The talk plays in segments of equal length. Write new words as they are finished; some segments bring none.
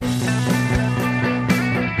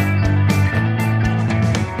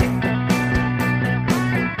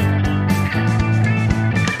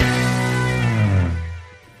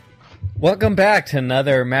Welcome back to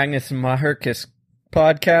another Magnus and Maherkis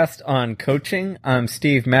podcast on coaching. I'm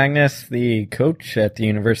Steve Magnus, the coach at the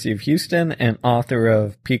University of Houston and author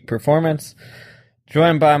of Peak Performance,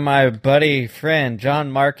 joined by my buddy friend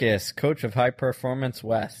John Marcus, coach of High Performance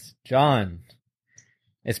West. John,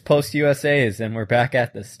 it's post USA's and we're back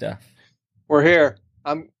at this stuff. We're here.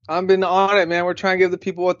 I'm been on it, man. We're trying to give the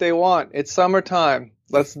people what they want. It's summertime.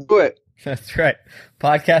 Let's do it. That's right.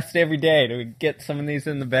 Podcast every day to get some of these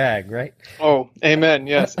in the bag, right? Oh, amen.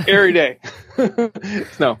 Yes, every day.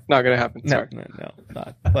 No, not going to happen. Sorry. No,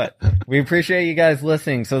 not. But we appreciate you guys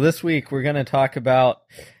listening. So this week we're going to talk about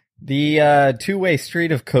the two-way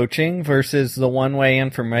street of coaching versus the one-way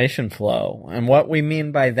information flow. And what we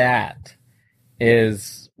mean by that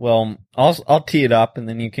is, well, I'll tee it up and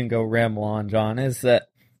then you can go ramble on, John, is that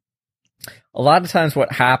a lot of times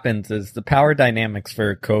what happens is the power dynamics for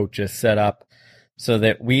a coach is set up so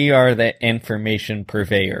that we are the information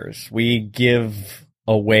purveyors. We give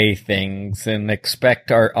away things and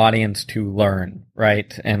expect our audience to learn,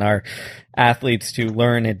 right? And our athletes to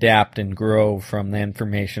learn, adapt, and grow from the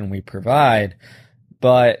information we provide.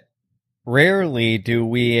 But rarely do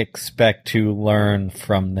we expect to learn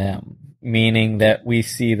from them, meaning that we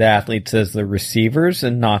see the athletes as the receivers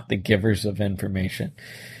and not the givers of information.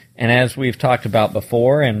 And as we've talked about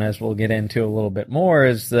before, and as we'll get into a little bit more,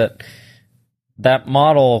 is that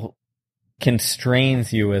model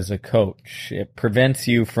constrains you as a coach. It prevents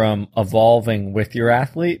you from evolving with your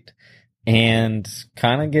athlete and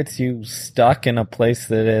kind of gets you stuck in a place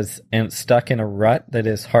that is, and stuck in a rut that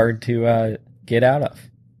is hard to get out of.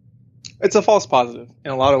 It's a false positive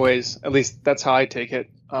in a lot of ways. At least that's how I take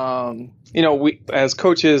it. We, as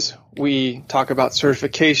coaches, we talk about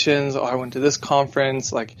certifications. Oh, I went to this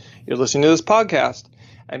conference. Like, you're listening to this podcast.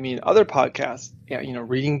 I mean, other podcasts,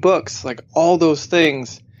 reading books, like all those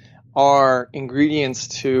things are ingredients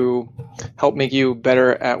to help make you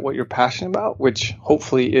better at what you're passionate about, which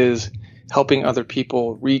hopefully is helping other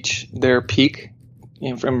people reach their peak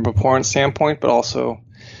from a performance standpoint, but also,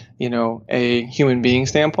 a human being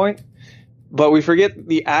standpoint. But we forget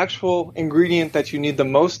the actual ingredient that you need the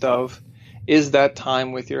most of is that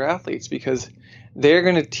time with your athletes, because they're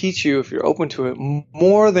going to teach you, if you're open to it,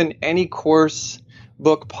 more than any course,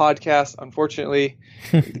 book, podcast, unfortunately,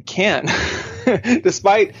 can.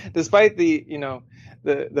 despite the,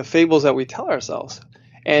 the fables that we tell ourselves.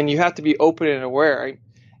 And you have to be open and aware.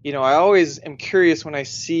 I always am curious when I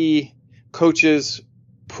see coaches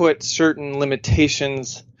put certain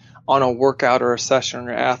limitations on a workout or a session on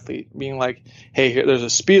your athlete, being like, hey, there's a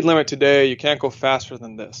speed limit today. You can't go faster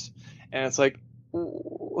than this. And it's like,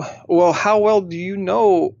 well, how well do you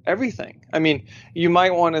know everything? I mean, you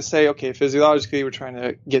might want to say, okay, physiologically, we're trying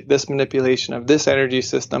to get this manipulation of this energy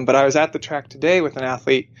system. But I was at the track today with an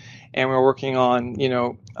athlete, and we're working on,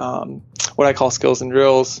 what I call skills and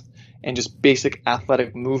drills and just basic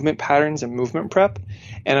athletic movement patterns and movement prep.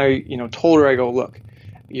 And I, told her, I go, look,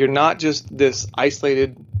 you're not just this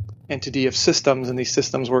isolated entity of systems, and these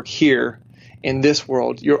systems work here in this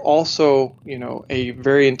world. You're also, a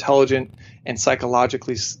very intelligent and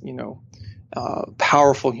psychologically,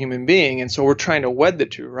 powerful human being. And so we're trying to wed the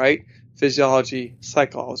two, right? Physiology,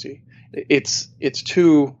 psychology. It's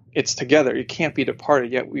together. You can't be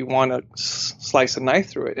departed, yet we want to slice a knife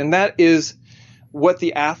through it. And that is what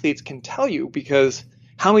the athletes can tell you, because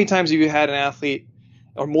how many times have you had an athlete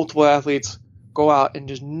or multiple athletes go out and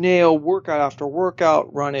just nail workout after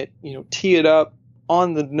workout, run it, tee it up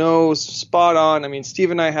on the nose, spot on. I mean,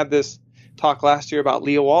 Steve and I had this talk last year about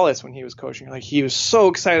Leah Wallace when he was coaching. Like, he was so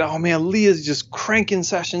excited. Oh man, Leah's just cranking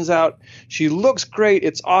sessions out. She looks great.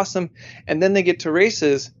 It's awesome. And then they get to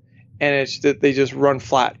races and they just run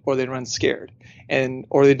flat, or they run scared,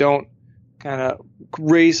 or they don't kind of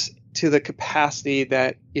race to the capacity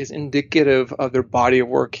that is indicative of their body of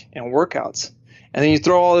work and workouts. And then you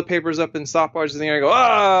throw all the papers up in stopwatches and you go,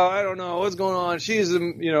 I don't know what's going on. She's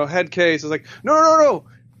a head case. It's like, no.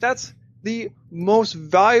 That's the most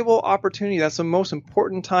valuable opportunity. That's the most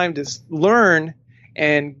important time to learn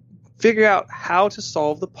and figure out how to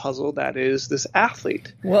solve the puzzle that is this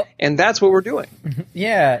athlete. Well, and that's what we're doing.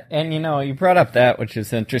 Yeah. And, you brought up that, which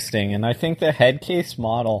is interesting. And I think the head case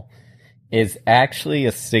model is actually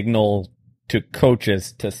a signal to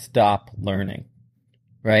coaches to stop learning,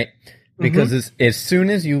 right? Because as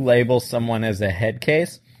soon as you label someone as a head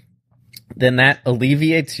case, then that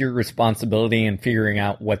alleviates your responsibility in figuring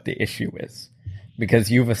out what the issue is.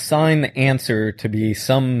 Because you've assigned the answer to be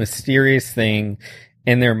some mysterious thing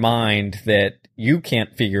in their mind that you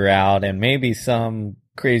can't figure out, and maybe some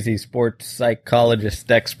crazy sports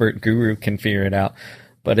psychologist expert guru can figure it out.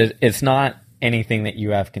 But it's not anything that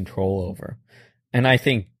you have control over. And I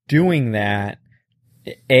think doing that,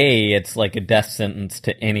 it's like a death sentence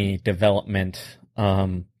to any development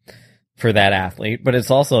for that athlete, but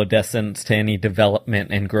it's also a death sentence to any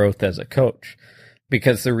development and growth as a coach.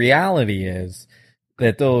 Because the reality is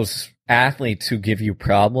that those athletes who give you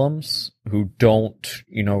problems, who don't,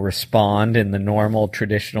 respond in the normal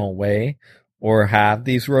traditional way or have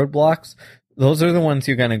these roadblocks, those are the ones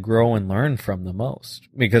you're going to grow and learn from the most.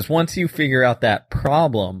 Because once you figure out that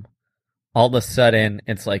problem, all of a sudden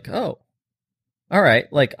it's like, oh, all right,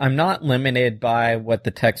 like I'm not limited by what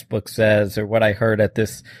the textbook says or what I heard at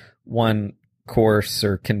this one course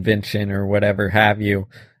or convention or whatever have you.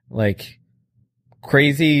 Like,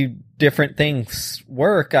 crazy different things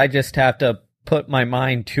work. I just have to put my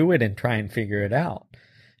mind to it and try and figure it out.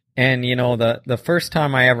 And, the first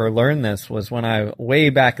time I ever learned this was way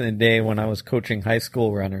back in the day when I was coaching high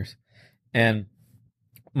school runners. And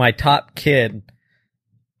my top kid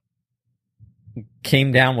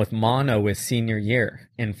came down with mono his senior year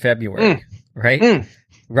in February, right?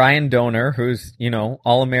 Ryan Donor, who's,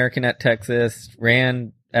 All-American at Texas,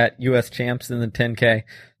 ran at U.S. Champs in the 10K.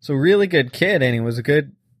 So really good kid, and he was a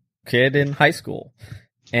good kid in high school.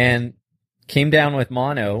 And came down with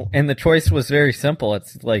mono, and the choice was very simple.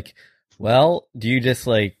 It's like, well, do you just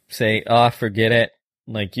say, oh, forget it?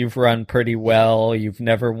 Like, you've run pretty well, you've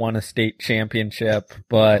never won a state championship,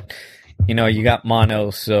 but, you got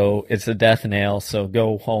mono, so it's a death nail, so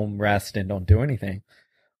go home, rest, and don't do anything.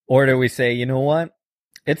 Or do we say, you know what?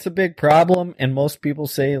 It's a big problem, and most people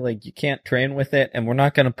say, you can't train with it, and we're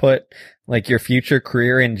not going to put, your future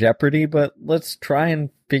career in jeopardy, but let's try and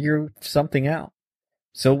figure something out.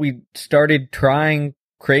 So we started trying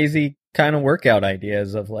crazy kind of workout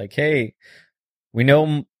ideas of hey, we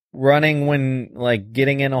know running when,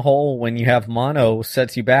 getting in a hole when you have mono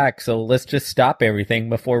sets you back, so let's just stop everything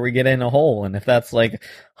before we get in a hole. And if that's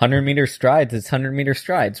 100-meter strides, it's 100-meter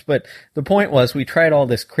strides. But the point was, we tried all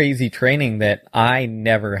this crazy training that I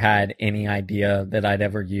never had any idea that I'd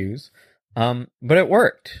ever use. But it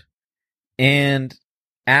worked. And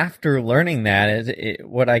after learning that,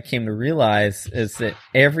 what I came to realize is that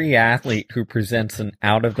every athlete who presents an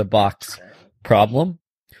out-of-the-box problem,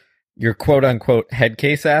 your quote-unquote head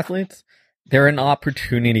case athletes, they're an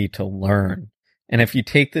opportunity to learn. And if you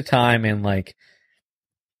take the time and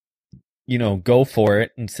go for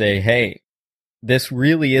it and say, hey, this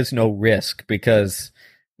really is no risk because,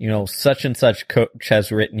 such and such coach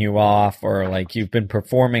has written you off, or you've been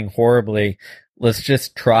performing horribly. Let's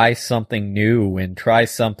just try something new and try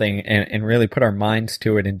something and really put our minds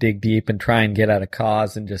to it and dig deep and try and get at a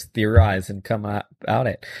cause and just theorize and come about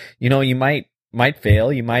it. You might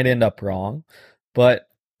fail, you might end up wrong, but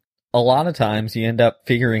a lot of times you end up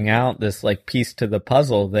figuring out this piece to the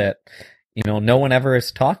puzzle that, no one ever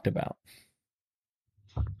has talked about.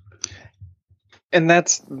 And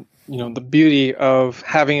that's, the beauty of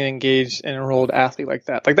having an engaged and enrolled athlete like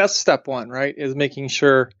that. That's step one, right? Is making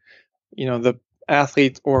sure, the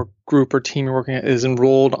athlete or group or team you're working at is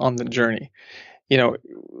enrolled on the journey.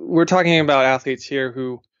 We're talking about athletes here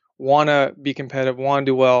who want to be competitive, want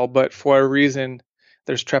to do well, but for a reason,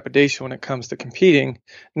 there's trepidation when it comes to competing,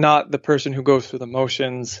 not the person who goes through the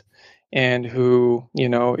motions and who,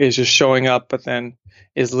 is just showing up, but then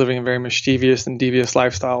is living a very mischievous and devious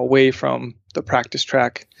lifestyle away from the practice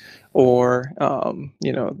track or,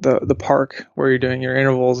 the park where you're doing your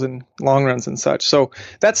intervals and long runs and such. So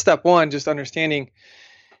that's step one, just understanding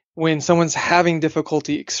when someone's having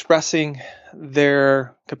difficulty expressing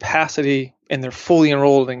their capacity and they're fully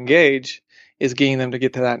enrolled and engaged, is getting them to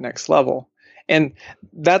get to that next level. And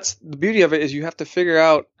that's the beauty of it, is you have to figure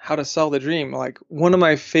out how to sell the dream. One of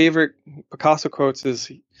my favorite Picasso quotes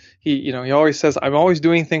is he always says, I'm always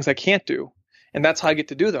doing things I can't do. And that's how I get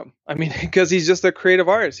to do them. I mean, because he's just a creative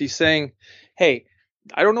artist. He's saying, hey,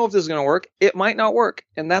 I don't know if this is going to work. It might not work,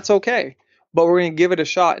 and that's okay. But we're going to give it a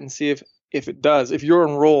shot and see if it does, if you're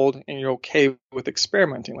enrolled and you're okay with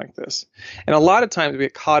experimenting like this. And a lot of times we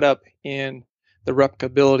get caught up in the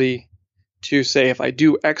replicability to say, if I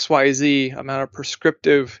do X, Y, Z amount of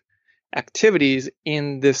prescriptive activities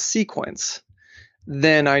in this sequence,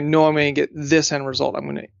 then I know I'm going to get this end result. I'm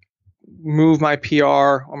going to move my PR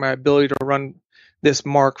or my ability to run this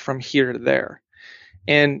mark from here to there.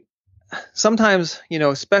 And sometimes,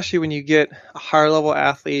 especially when you get a higher level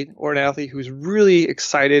athlete or an athlete who's really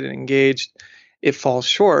excited and engaged, it falls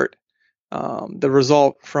short. The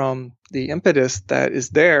result from the impetus that is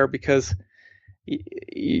there, because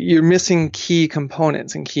you're missing key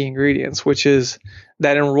components and key ingredients, which is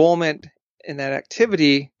that enrollment in that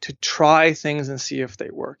activity to try things and see if they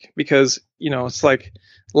work. Because, it's like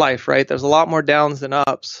life, right? There's a lot more downs than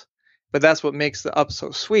ups. But that's what makes the up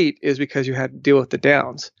so sweet, is because you had to deal with the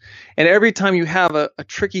downs. And every time you have a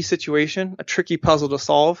tricky situation, a tricky puzzle to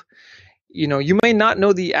solve, you may not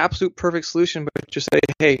know the absolute perfect solution, but just say,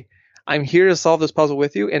 hey, I'm here to solve this puzzle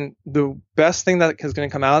with you. And the best thing that is going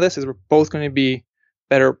to come out of this is we're both going to be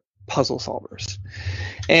better puzzle solvers.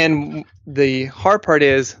 And the hard part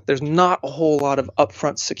is there's not a whole lot of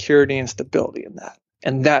upfront security and stability in that.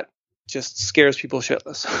 And that just scares people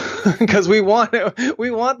shitless because we want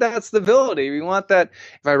that stability. We want that.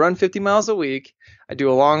 If I run 50 miles a week, I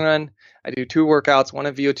do a long run, I do 2 workouts, one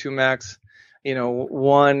at VO2 max,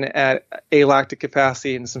 one at alactic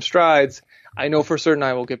capacity and some strides, I know for certain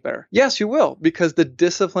I will get better. Yes, you will, because the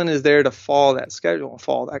discipline is there to follow that schedule and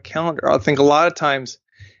follow that calendar. I think a lot of times,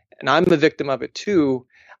 and I'm a victim of it too,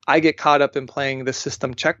 I get caught up in playing the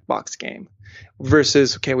system checkbox game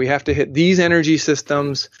versus, okay, we have to hit these energy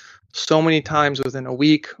systems so many times within a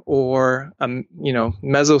week or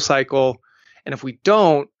mesocycle. And if we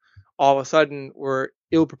don't, all of a sudden we're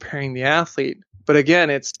ill preparing the athlete. But again,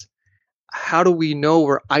 it's how do we know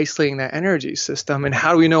we're isolating that energy system, and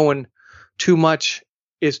how do we know when too much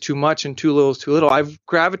is too much and too little is too little? I've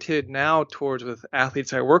gravitated now towards, with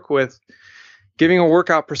athletes I work with, giving a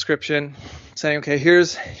workout prescription, saying, okay,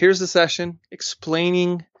 here's the session,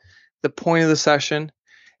 explaining the point of the session,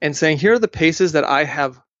 and saying, here are the paces that I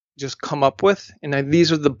have just come up with, and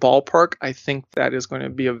these are the ballpark I think that is going to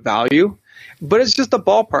be of value. But it's just a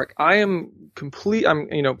ballpark. I'm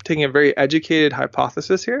taking a very educated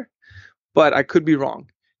hypothesis here, but I could be wrong.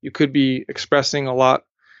 You could be expressing a lot,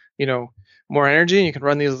 more energy, and you can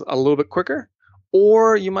run these a little bit quicker,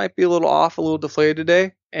 or you might be a little off, a little deflated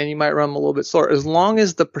today, and you might run them a little bit slower. As long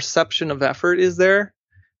as the perception of effort is there,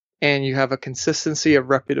 and you have a consistency of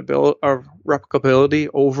replicability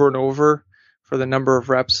over and over for the number of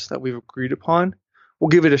reps that we've agreed upon, we'll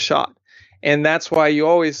give it a shot. And that's why you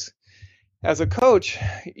always, as a coach,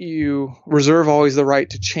 you reserve always the right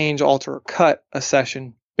to change, alter, or cut a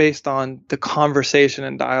session based on the conversation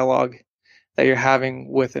and dialogue that you're having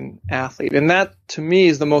with an athlete. And that, to me,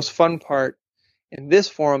 is the most fun part in this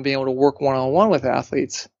forum, being able to work one-on-one with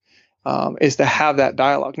athletes, is to have that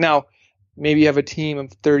dialogue. Now, maybe you have a team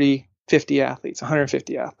of 30, 50 athletes,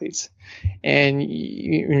 150 athletes, and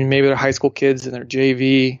maybe they're high school kids and they're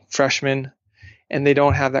JV freshmen, and they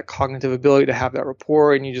don't have that cognitive ability to have that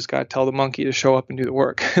rapport, and you just got to tell the monkey to show up and do the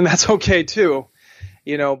work. And that's okay too,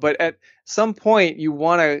 but at some point you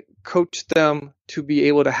want to coach them to be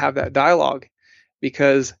able to have that dialogue,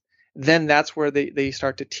 because then that's where they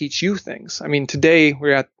start to teach you things. I mean, today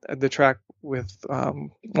we're at the track with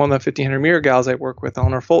one of the 1500 meter gals I work with,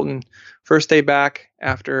 Eleanor Fulton. First day back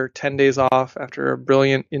after 10 days off, after a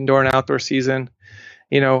brilliant indoor and outdoor season.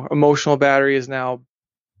 Emotional battery is now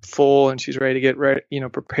full, and she's ready to get ready,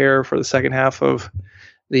 prepare for the second half of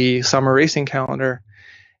the summer racing calendar.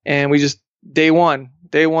 And we just, day one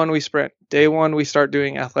we sprint. Day one we start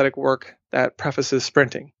doing athletic work that prefaces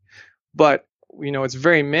sprinting. But it's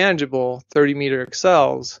very manageable, 30-meter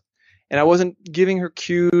accels. And I wasn't giving her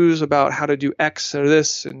cues about how to do X or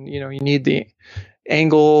this, and you need the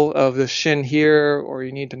angle of the shin here, or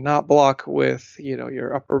you need to not block with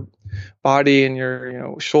your upper body and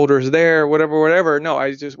your shoulders there, whatever. No,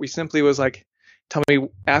 we simply was like, tell me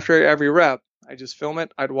after every rep. I just film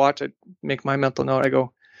it. I'd watch. I'd make my mental note. I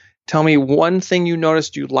go, tell me one thing you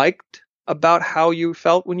noticed you liked about how you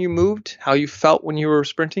felt when you moved, how you felt when you were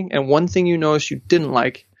sprinting, and one thing you noticed you didn't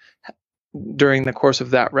like during the course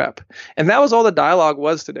of that rep. And that was all the dialogue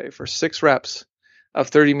was today for 6 reps of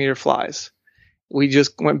 30-meter flies. We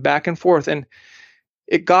just went back and forth, and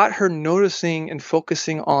it got her noticing and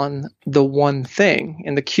focusing on the one thing.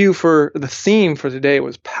 And the cue for the theme for today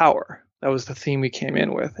was power. That was the theme we came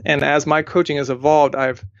in with. And as my coaching has evolved,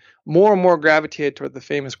 I've more and more gravitated toward the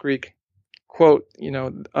famous Greek quote,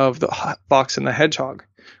 of the fox and the hedgehog,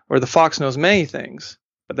 where the fox knows many things,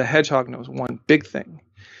 but the hedgehog knows one big thing.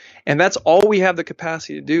 And that's all we have the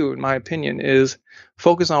capacity to do, in my opinion, is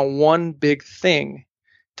focus on one big thing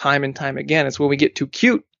time and time again. It's when we get too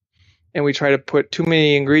cute and we try to put too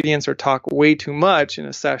many ingredients or talk way too much in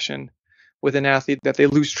a session with an athlete that they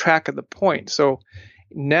lose track of the point. So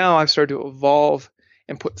now I've started to evolve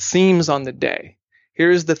and put themes on the day.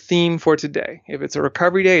 Here's the theme for today. If it's a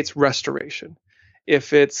recovery day, it's restoration.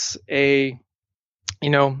 If it's a,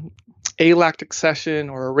 alactic session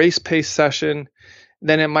or a race pace session,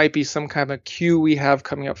 then it might be some kind of cue we have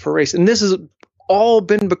coming up for a race. And this has all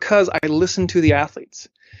been because I listened to the athletes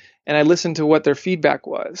and I listened to what their feedback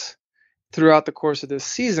was throughout the course of this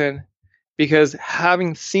season, because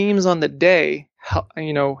having themes on the day,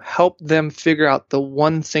 help them figure out the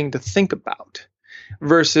one thing to think about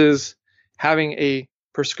versus having a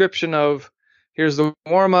prescription of here's the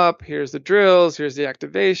warm up, here's the drills, here's the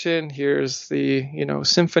activation, here's the,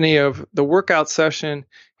 symphony of the workout session,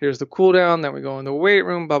 here's the cool down, then we go in the weight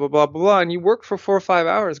room, blah, blah, blah, blah, blah. And you work for 4 or 5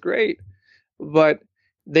 hours, great. But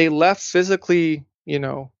they left physically,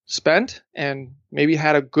 spent and maybe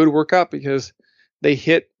had a good workout because they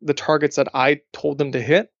hit the targets that I told them to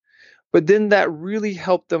hit. But then that really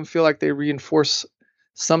helped them feel like they reinforce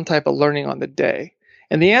some type of learning on the day.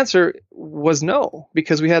 And the answer was no,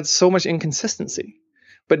 because we had so much inconsistency.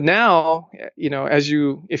 But now,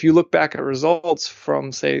 if you look back at results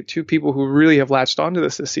from, say, 2 people who really have latched onto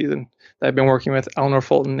this season that I've been working with, Eleanor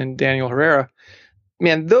Fulton and Daniel Herrera,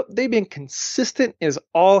 man, they've been consistent as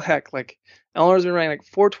all heck. Like Eleanor's been running like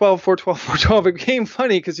 412, 412, 412. It became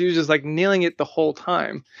funny because he was just like nailing it the whole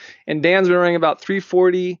time. And Dan's been running about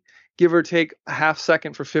 340, give or take a half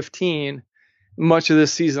second for 15, much of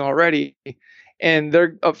this season already. And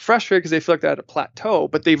they're frustrated because they feel like they're at a plateau,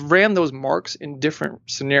 but they've ran those marks in different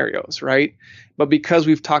scenarios, right? But because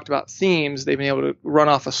we've talked about themes, they've been able to run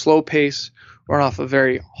off a slow pace, run off a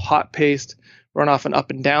very hot pace, run off an up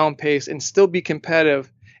and down pace, and still be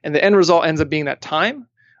competitive. And the end result ends up being that time,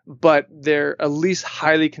 but they're at least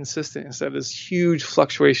highly consistent instead of this huge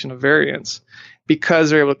fluctuation of variance because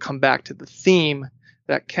they're able to come back to the theme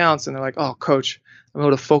that counts. And they're like, oh, coach, I'm able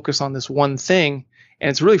to focus on this one thing. And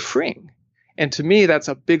it's really freeing. And to me, that's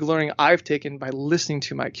a big learning I've taken by listening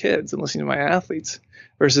to my kids and listening to my athletes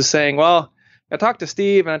versus saying, well, I talked to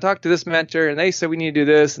Steve and I talked to this mentor and they said we need to do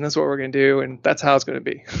this and this is what we're going to do. And that's how it's going to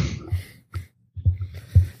be.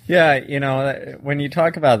 Yeah. When you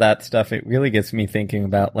talk about that stuff, it really gets me thinking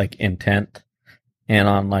about like intent and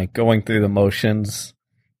on like going through the motions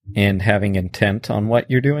and having intent on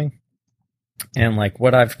what you're doing. And like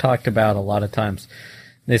what I've talked about a lot of times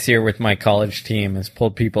this year with my college team is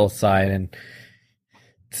pulled people aside and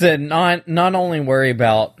said not only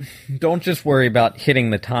don't just worry about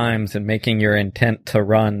hitting the times and making your intent to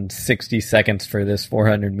run 60 seconds for this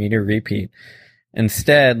 400-meter repeat.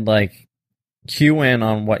 Instead, like cue in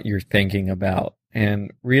on what you're thinking about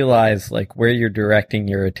and realize like where you're directing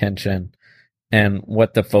your attention and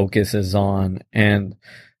what the focus is on and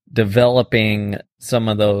developing some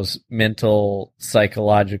of those mental,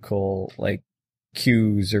 psychological, like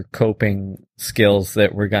cues or coping skills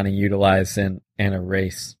that we're going to utilize in a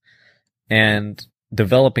race and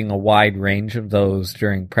developing a wide range of those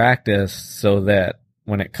during practice so that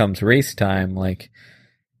when it comes race time, like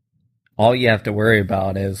all you have to worry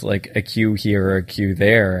about is like a cue here or a cue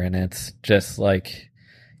there. And it's just like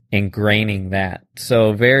ingraining that.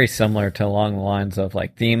 So very similar to along the lines of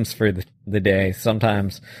like themes for the day.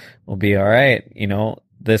 Sometimes we'll be all right,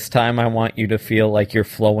 this time I want you to feel like you're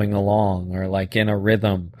flowing along or like in a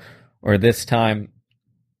rhythm, or this time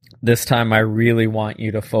I really want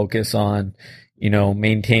you to focus on,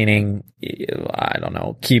 maintaining,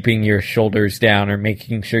 keeping your shoulders down or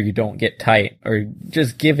making sure you don't get tight, or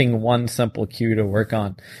just giving one simple cue to work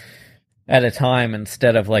on at a time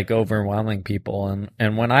instead of like overwhelming people.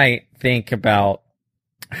 And when I think about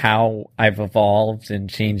how I've evolved in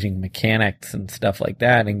changing mechanics and stuff like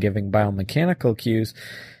that and giving biomechanical cues,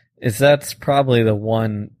 is that's probably the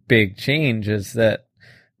one big change is that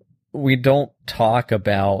we don't talk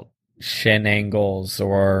about shin angles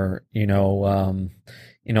or,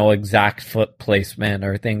 exact foot placement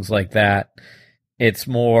or things like that. It's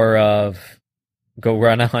more of go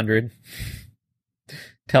run 100.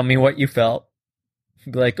 Tell me what you felt.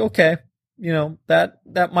 Be like, okay,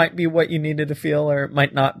 that might be what you needed to feel or it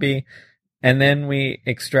might not be. And then we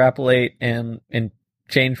extrapolate and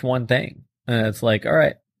change one thing. And it's like, all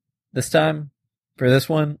right, this time for this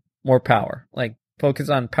one, more power. Like focus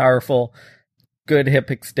on powerful, good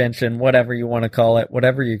hip extension, whatever you want to call it,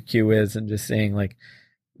 whatever your cue is, and just saying like,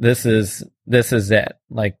 this is it.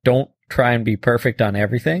 Like, don't try and be perfect on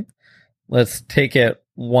everything. Let's take it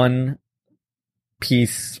one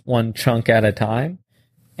piece, one chunk at a time,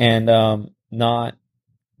 and not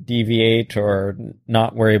deviate or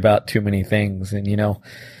not worry about too many things. And,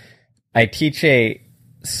 I teach a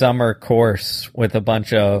summer course with a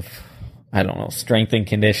bunch of, strength and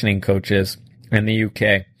conditioning coaches in the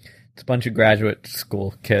UK. It's a bunch of graduate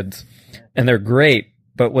school kids, and they're great.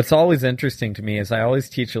 But what's always interesting to me is I always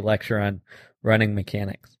teach a lecture on running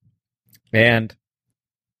mechanics. And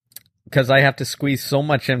because I have to squeeze so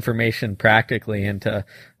much information practically into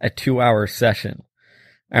a 2-hour session.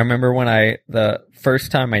 I remember when the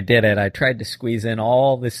first time I did it, I tried to squeeze in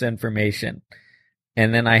all this information,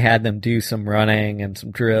 and then I had them do some running and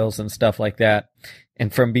some drills and stuff like that.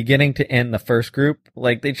 And from beginning to end, the first group,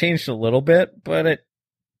 like they changed a little bit, but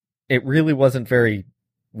it really wasn't very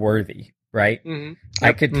worthy. right? Mm-hmm.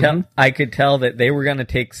 Yep. I could tell that they were going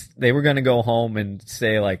to go home and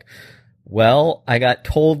say like, well, I got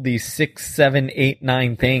told these 6, 7, 8,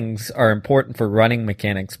 9 things are important for running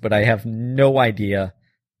mechanics, but I have no idea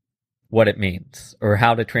what it means or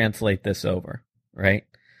how to translate this over, right?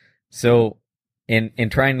 So in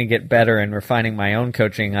trying to get better and refining my own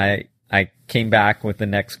coaching, I came back with the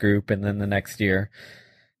next group and then the next year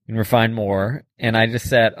and refined more. And I just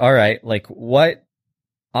said, all right, like what,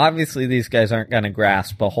 obviously these guys aren't going to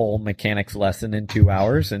grasp a whole mechanics lesson in 2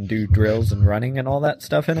 hours and do drills and running and all that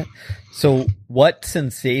stuff in it. So what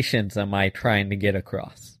sensations am I trying to get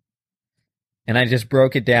across? And I just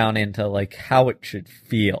broke it down into like how it should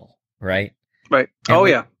feel, right? Right.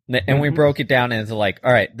 And we broke it down into like,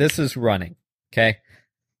 all right, this is running. Okay.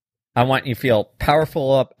 I want you to feel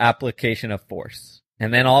powerful application of force.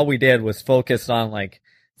 And then all we did was focus on like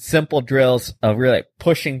simple drills of really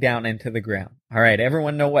pushing down into the ground. All right.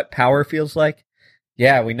 Everyone know what power feels like?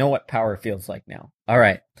 Yeah, we know what power feels like now. All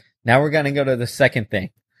right. Now we're going to go to the second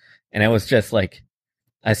thing. And it was just like,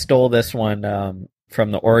 I stole this one,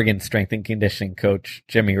 from the Oregon strength and conditioning coach,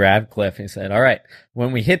 Jimmy Radcliffe. He said, all right,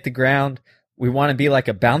 when we hit the ground, we want to be like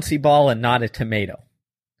a bouncy ball and not a tomato.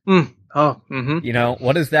 You know,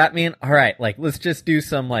 what does that mean? All right, like let's just do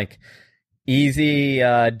some like easy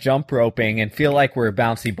jump roping and feel like we're a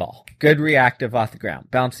bouncy ball. Good reactive off the ground,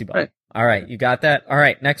 bouncy ball. Right. All right, you got that? All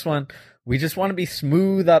right, next one. We just want to be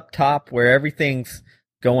smooth up top where everything's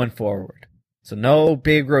going forward. So no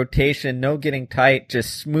big rotation, no getting tight,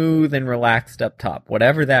 just smooth and relaxed up top,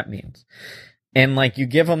 whatever that means. And like you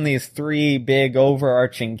give them these 3 big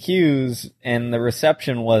overarching cues and the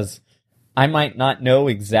reception was, I might not know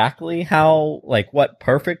exactly how, like what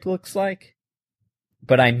perfect looks like,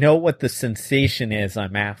 but I know what the sensation is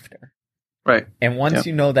I'm after. Right. And once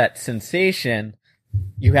you know that sensation,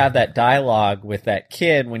 you have that dialogue with that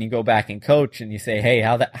kid when you go back and coach and you say, hey,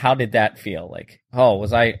 how did that feel? Like, oh,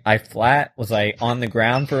 was I flat? Was I on the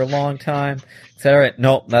ground for a long time? Etc.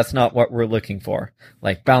 Nope, that's not what we're looking for.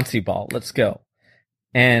 Like bouncy ball, let's go.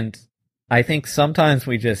 And I think sometimes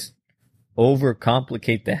we just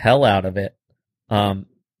overcomplicate the hell out of it,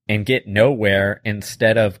 and get nowhere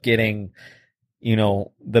instead of getting, you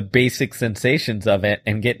know, the basic sensations of it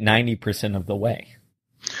and get 90% of the way.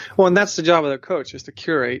 Well, and that's the job of the coach, is to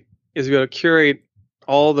curate, is to be able to curate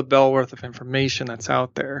all the bellworth of information that's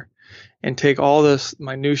out there and take all this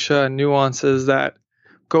minutia and nuances that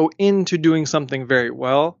go into doing something very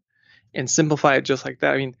well and simplify it just like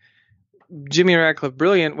that. I mean, Jimmy Radcliffe,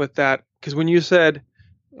 brilliant with that, because when you said,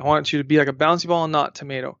 I want you to be like a bouncy ball and not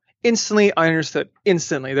tomato, instantly I understood.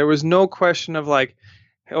 Instantly. There was no question of like,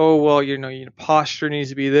 oh, well, you know, posture needs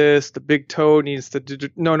to be this, the big toe needs to do.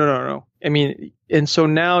 No. I mean, and so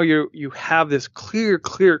now you have this clear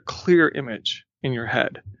image in your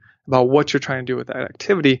head about what you're trying to do with that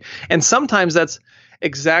activity. And sometimes that's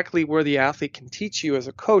exactly where the athlete can teach you as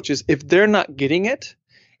a coach, is if they're not getting it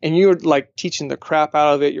and you're like teaching the crap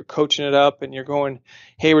out of it, you're coaching it up and you're going,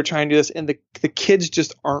 hey, we're trying to do this. And the kids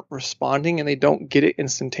just aren't responding and they don't get it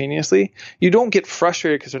instantaneously. You don't get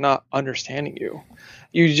frustrated because they're not understanding you.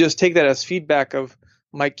 You just take that as feedback of,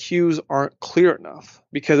 my cues aren't clear enough,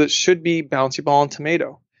 because it should be bouncy ball and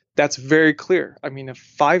tomato. That's very clear. I mean, a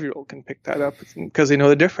 5-year-old can pick that up because they know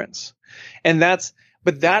the difference. And that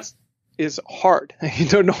is hard.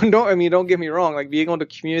 Don't get me wrong. Like being able to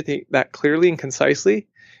communicate that clearly and concisely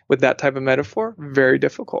with that type of metaphor, very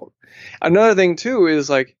difficult. Another thing too is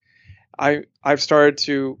like, I've started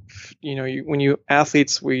to, when you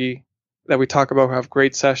athletes that we talk about who have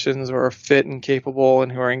great sessions or are fit and capable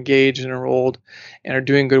and who are engaged and enrolled and are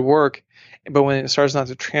doing good work, but when it starts not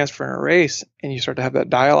to transfer in a race and you start to have that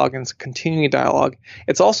dialogue and it's a continuing dialogue,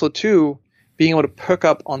 it's also too being able to pick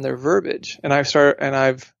up on their verbiage. And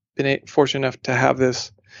I've been fortunate enough to have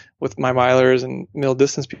this with my milers and middle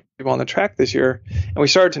distance people on the track this year. And we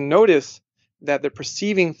started to notice that they're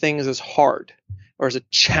perceiving things as hard or as a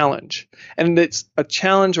challenge. And it's a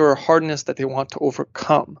challenge or a hardness that they want to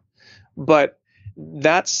overcome. But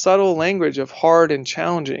that subtle language of hard and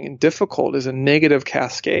challenging and difficult is a negative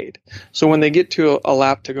cascade. So when they get to a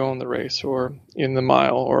lap to go in the race or in the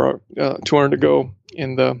mile or 200 to go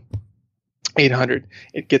in the 800,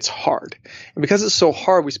 it gets hard. And because it's so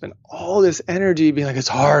hard, we spend all this energy being like, it's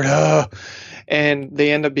hard, and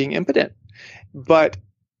they end up being impotent. But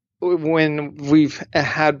when we've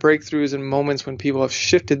had breakthroughs and moments when people have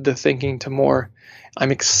shifted the thinking to more,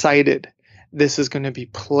 I'm excited. This is going to be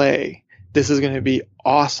play. This is going to be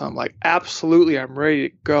awesome. Like, absolutely, I'm ready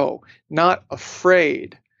to go. Not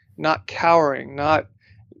afraid, not cowering, not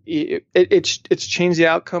it's changed the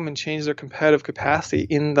outcome and changed their competitive capacity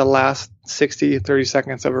in the last 60, 30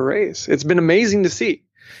 seconds of a race. It's been amazing to see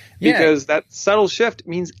because that subtle shift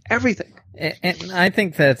means everything. And I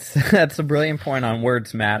think that's a brilliant point on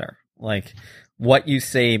words matter. Like, what you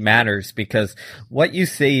say matters because what you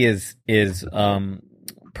say is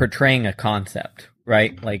portraying a concept,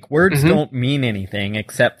 right? Like, words don't mean anything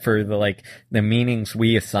except for the meanings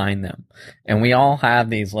we assign them. And we all have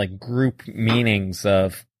these like group meanings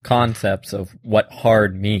of concepts of what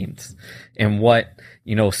hard means and what,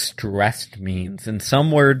 stressed means. And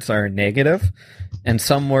some words are negative and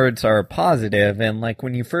some words are positive. And like,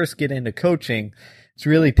 when you first get into coaching, it's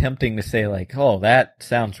really tempting to say like, oh, that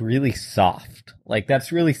sounds really soft. Like,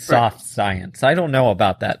 that's really soft science. I don't know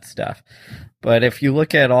about that stuff. But if you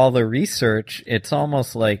look at all the research, it's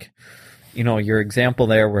almost like, your example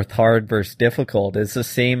there with hard versus difficult is the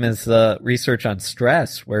same as the research on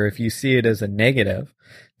stress, where if you see it as a negative,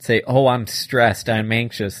 say, oh, I'm stressed, I'm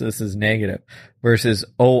anxious, this is negative, versus,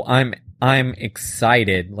 oh, I'm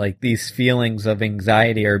excited, like these feelings of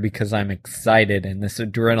anxiety are because I'm excited and this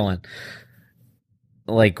adrenaline.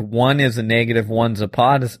 Like, one is a negative, one's a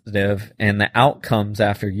positive, and the outcomes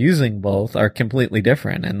after using both are completely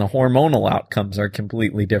different, and the hormonal outcomes are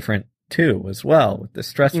completely different too, as well, with the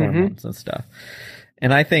stress hormones and stuff.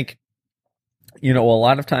 And I think, a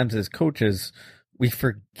lot of times as coaches, we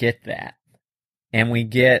forget that. And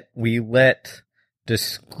we let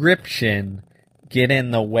description get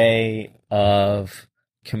in the way of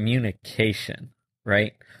communication,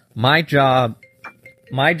 right? My job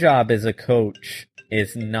as a coach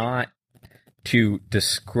is not to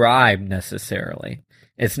describe necessarily.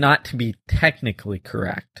 It's not to be technically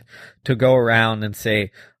correct, to go around and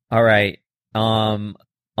say, all right, on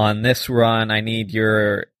this run, I need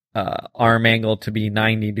your arm angle to be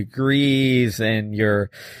 90 degrees and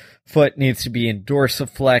your foot needs to be in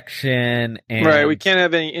dorsiflexion. And right, we can't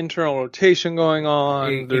have any internal rotation going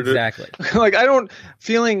on. Exactly. Like,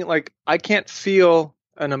 feeling like I can't feel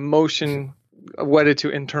an emotion wedded to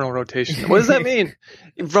internal rotation. What does that mean?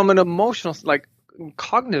 From an emotional, like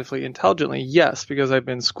cognitively, intelligently, yes, because I've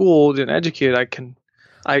been schooled and educated, I can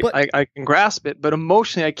grasp it, but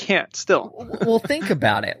emotionally I can't still. Well, think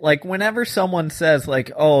about it. Like, whenever someone says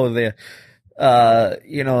like, oh, the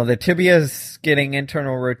tibia's getting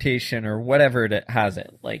internal rotation or whatever it has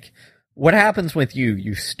it, like, what happens with you?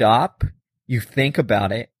 You stop, you think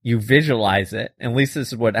about it, you visualize it, at least this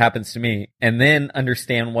is what happens to me, and then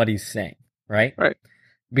understand what he's saying, right? Right.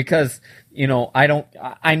 Because,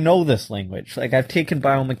 I know this language. Like, I've taken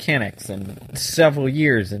biomechanics in several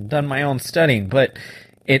years and done my own studying, but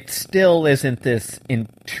it still isn't this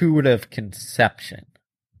intuitive conception.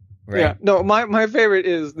 Right? Yeah. No, my favorite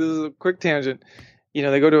this is a quick tangent.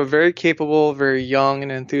 They go to a very capable, very young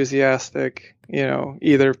and enthusiastic,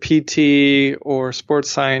 either PT or sports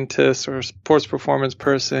scientist or sports performance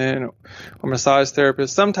person or massage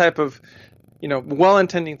therapist, some type of,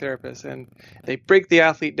 well-intending therapist. And they break the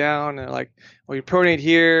athlete down and they're like, well, you pronate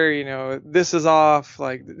here, this is off.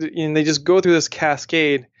 Like, and they just go through this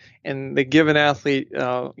cascade and they give an athlete,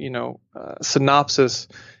 synopsis,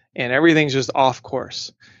 and everything's just off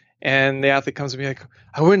course. And the athlete comes to me like,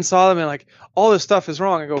 I went and saw them and like, all this stuff is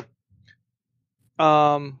wrong. I go,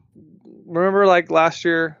 remember like last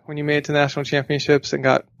year when you made it to national championships and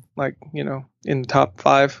got like, in the top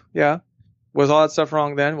 5? Yeah. Was all that stuff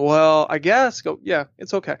wrong then? Well, I guess. Go, yeah,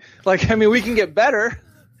 it's okay. Like, I mean, we can get better.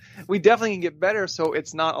 We definitely can get better. So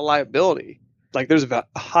it's not a liability. Like, there's a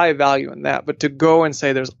high value in that. But to go and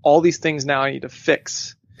say there's all these things now I need to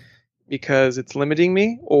fix because it's limiting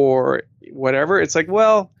me or whatever, it's like,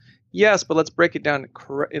 well, yes, but let's break it down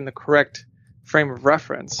in the correct frame of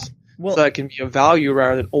reference, so that it can be a value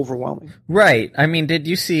rather than overwhelming. Right. I mean, did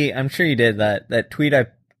you see, I'm sure you did, that tweet I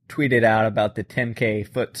tweeted out about the 10K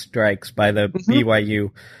foot strikes by the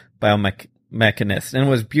BYU biomechanist. And it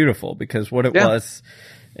was beautiful because what it was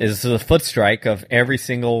is the foot strike of every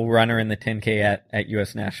single runner in the 10K at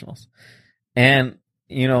U.S. Nationals. And,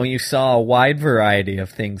 you saw a wide variety of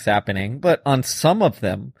things happening, but on some of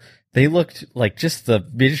them, they looked like just the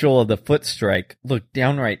visual of the foot strike looked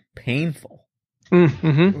downright painful.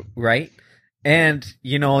 Right? And,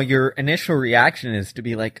 your initial reaction is to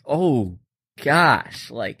be like, oh,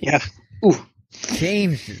 gosh, like,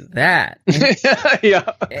 change that.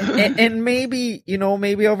 And maybe,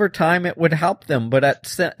 maybe over time it would help them. But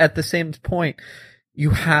at the same point, you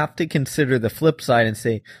have to consider the flip side and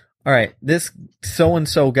say, all right, this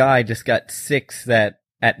so-and-so guy just got 6th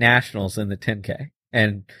at nationals in the 10K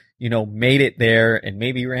and, made it there and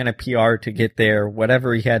maybe ran a PR to get there,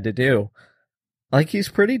 whatever he had to do. Like, he's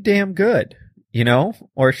pretty damn good,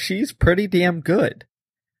 or she's pretty damn good.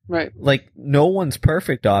 Right. Like, no one's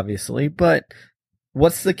perfect, obviously, but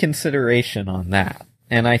what's the consideration on that?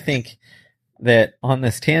 And I think that on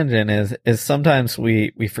this tangent is sometimes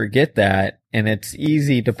we forget that, and it's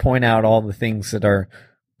easy to point out all the things that are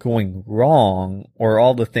going wrong or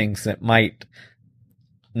all the things that might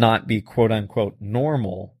not be quote unquote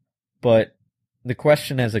normal. But the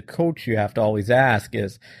question as a coach you have to always ask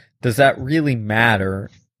is, does that really matter?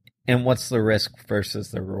 And what's the risk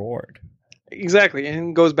versus the reward? Exactly. And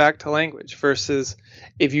it goes back to language versus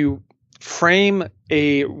if you frame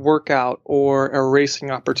a workout or a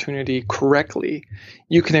racing opportunity correctly,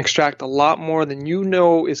 you can extract a lot more than you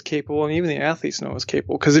know is capable, and even the athletes know is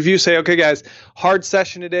capable. Because if you say, okay, guys, hard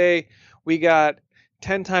session today, we got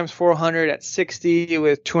 10 times 400 at 60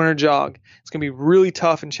 with 200 jog. It's going to be really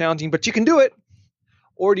tough and challenging, but you can do it.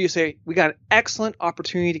 Or do you say, we got an excellent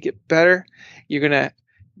opportunity to get better. You're going to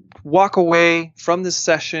walk away from this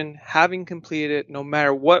session having completed it, no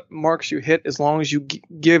matter what marks you hit, as long as you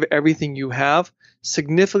give everything you have,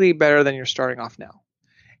 significantly better than you're starting off now.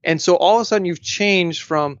 And so all of a sudden you've changed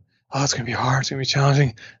from, oh, it's going to be hard, it's going to be challenging,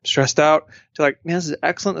 I'm stressed out, to like, man, this is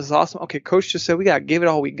excellent, this is awesome. Okay, coach just said we got to give it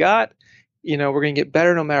all we got. We're going to get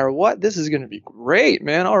better no matter what. This is going to be great,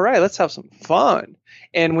 man. All right, let's have some fun.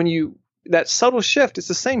 And when that subtle shift, it's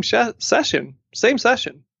the same session,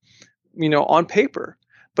 on paper.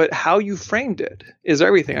 But how you framed it is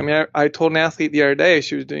everything. I mean, I told an athlete the other day,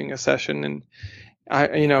 she was doing a session,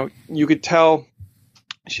 and you could tell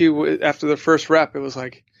after the first rep, it was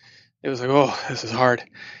like, oh, this is hard.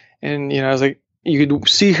 And, I was like, you could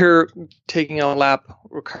see her taking a lap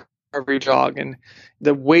recovery jog, and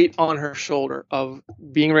the weight on her shoulder of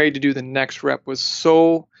being ready to do the next rep was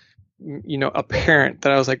so, apparent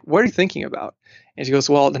that I was like, what are you thinking about? And she goes,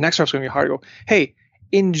 well, the next rep's going to be hard. I go, hey,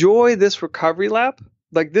 enjoy this recovery lap.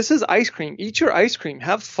 Like, this is ice cream. Eat your ice cream.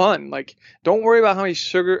 Have fun. Like, don't worry about how much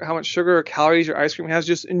sugar or calories your ice cream has.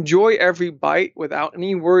 Just enjoy every bite without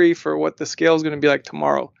any worry for what the scale is going to be like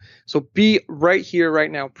tomorrow. So be right here,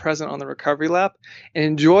 right now, present on the recovery lap, and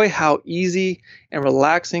enjoy how easy and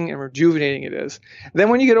relaxing and rejuvenating it is. Then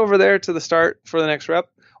when you get over there to the start for the next rep,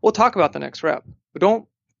 we'll talk about the next rep. But don't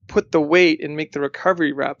put the weight and make the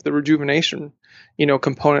recovery rep, the rejuvenation,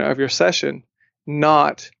 component of your session,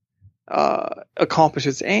 not accomplish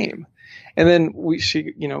its aim. And then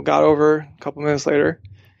she got over a couple minutes later.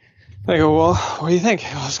 I go, well, what do you think?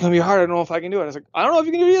 Oh, it's going to be hard. I don't know if I can do it. I was like, I don't know if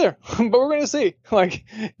you can do it either, but we're going to see. Like,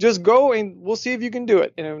 just go and we'll see if you can do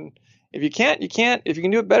it. And if you can't, you can't. If you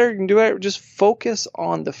can do it better, you can do it. Just focus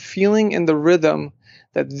on the feeling and the rhythm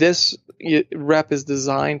that this rep is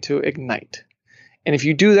designed to ignite. And if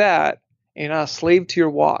you do that, and you're not a slave to your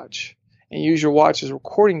watch, and use your watch as a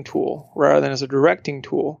recording tool rather than as a directing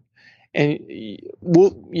tool, and you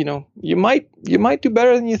might do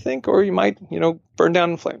better than you think, or you might, burn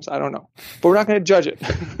down in flames. I don't know, but we're not going to judge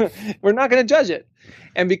it. We're not going to judge it.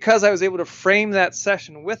 And because I was able to frame that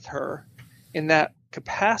session with her in that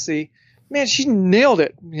capacity, man, she nailed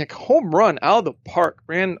it. Like, home run out of the park,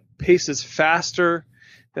 ran paces faster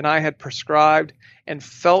than I had prescribed and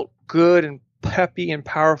felt good and peppy and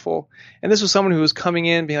powerful. And this was someone who was coming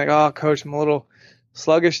in being like, oh, coach, I'm a little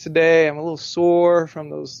sluggish today. I'm a little sore from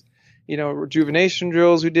those rejuvenation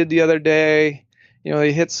drills we did the other day.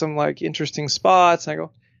 They hit some like interesting spots. And I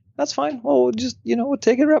go, that's fine. Well, we'll just, we'll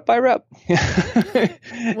take it rep by rep.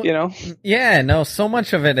 Yeah, no, so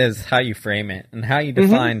much of it is how you frame it and how you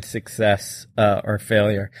define success or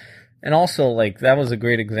failure. And also, like, that was a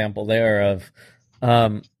great example there of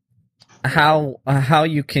how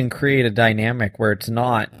you can create a dynamic where it's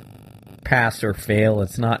not pass or fail.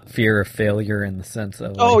 It's not fear of failure in the sense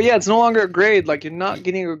of, like, it's no longer a grade. Like, you're not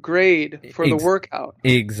getting a grade for the workout.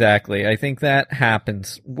 Exactly. I think that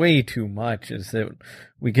happens way too much, is that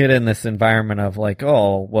we get in this environment of like,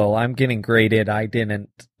 oh, well, I'm getting graded. I didn't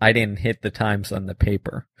hit the times on the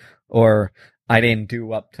paper, or I didn't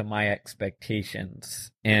do up to my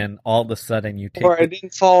expectations. And all of a sudden I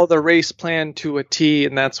didn't follow the race plan to a T,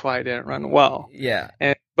 and that's why I didn't run well. Yeah.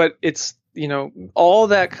 But it's, all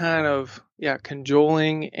that kind of,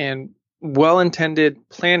 cajoling and well-intended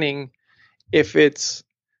planning, if it's,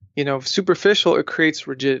 superficial, it creates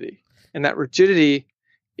rigidity. And that rigidity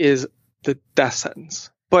is the death sentence.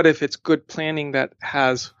 But if it's good planning that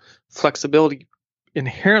has flexibility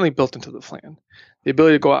inherently built into the plan, the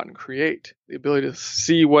ability to go out and create, the ability to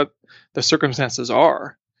see what the circumstances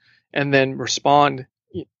are, and then respond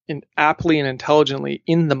aptly and intelligently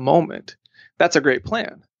in the moment, that's a great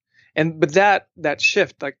plan. But that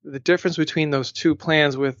shift, like the difference between those two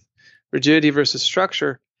plans with rigidity versus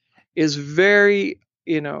structure, is very,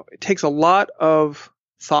 it takes a lot of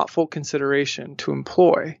thoughtful consideration to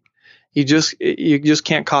employ. You just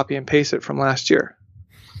can't copy and paste it from last year.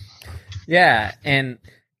 Yeah, and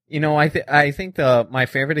I think my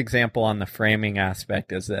favorite example on the framing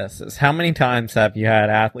aspect is how many times have you had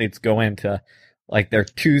athletes go into like their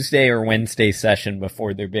Tuesday or Wednesday session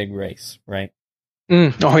before their big race, right?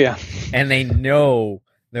 Oh yeah. And they know,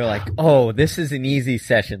 they're like, oh, this is an easy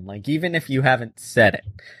session. Like, even if you haven't said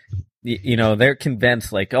it, they're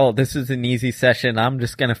convinced like, oh, this is an easy session. I'm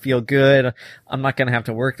just going to feel good. I'm not going to have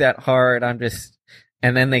to work that hard.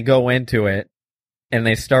 And then they go into it and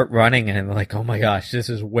they start running and they're like, oh my gosh, this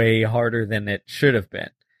is way harder than it should have been.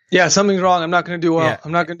 Yeah, something's wrong. I'm not going to do well. Yeah.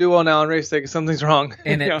 I'm not going to do well now on race day because something's wrong.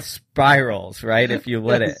 And it spirals, right, if you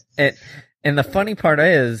let it. And the funny part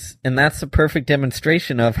is, and that's the perfect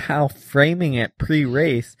demonstration of how framing it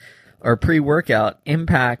pre-race or pre-workout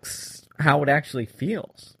impacts how it actually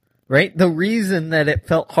feels, right? The reason that it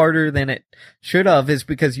felt harder than it should have is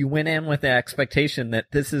because you went in with the expectation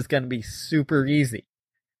that this is going to be super easy.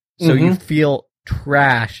 So you feel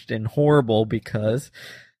trashed and horrible because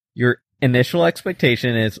your initial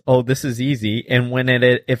expectation is, oh, this is easy. And when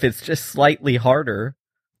if it's just slightly harder,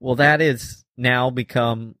 well, that is now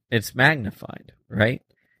it's magnified, right?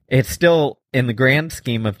 It's still, in the grand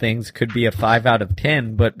scheme of things, could be a 5 out of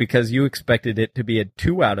 10, but because you expected it to be a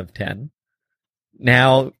 2 out of 10,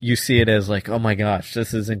 now you see it as like, oh my gosh,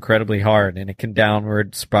 this is incredibly hard, and it can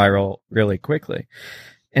downward spiral really quickly.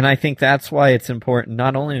 And I think that's why it's important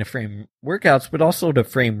not only to frame workouts, but also to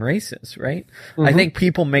frame races, right? I think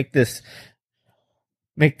people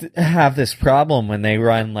have this problem when they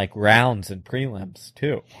run like rounds and prelims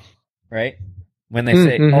too, right? When they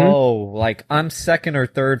say, oh, like I'm second or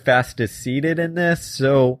third fastest seated in this,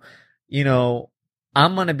 so,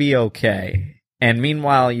 I'm going to be okay. And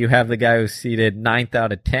meanwhile, you have the guy who's seated 9th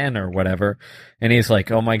out of 10 or whatever, and he's like,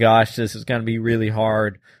 oh my gosh, this is going to be really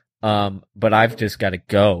hard. But I've just got to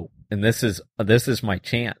go. And this is my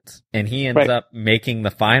chance. And he ends up making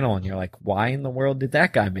the final. And you're like, why in the world did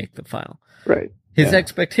that guy make the final? Right. His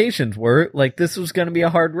expectations were like, this was going to be a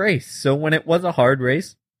hard race. So when it was a hard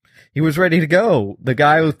race, he was ready to go. The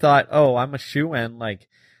guy who thought, oh, I'm a shoo-in, like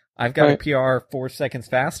I've got a PR 4 seconds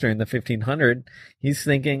faster in the 1500. He's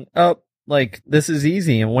thinking, oh, like this is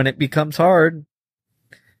easy. And when it becomes hard,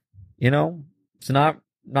 it's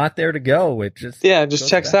not there to go. It just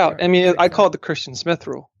checks out. I mean, I call it the Christian Smith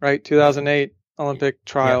rule, right? 2008 Olympic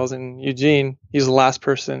trials in Eugene. He's the last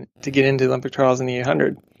person to get into the Olympic trials in the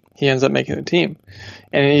 800. He ends up making the team,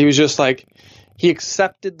 and he was just like, he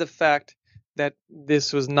accepted the fact that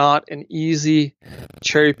this was not an easy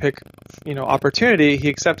cherry pick, opportunity. He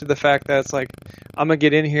accepted the fact that it's like, I'm gonna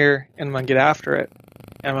get in here and I'm gonna get after it,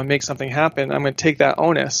 and I'm gonna make something happen. I'm gonna take that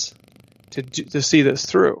onus to see this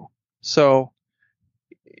through. So.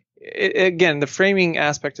 Again, the framing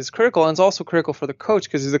aspect is critical, and it's also critical for the coach,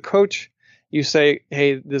 because as a coach, you say,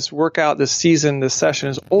 hey, this workout, this season, this session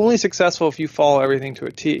is only successful if you follow everything to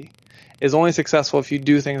a T. It's only successful if you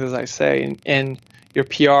do things as I say, and your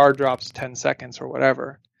PR drops 10 seconds or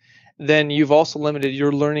whatever. Then you've also limited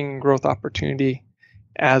your learning and growth opportunity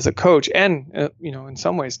as a coach, and in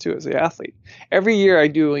some ways too as an athlete. Every year I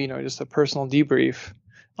do just a personal debrief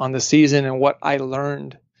on the season and what I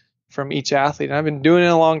learned from each athlete. And I've been doing it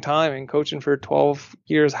a long time and coaching for 12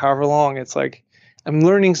 years, however long. It's like I'm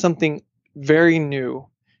learning something very new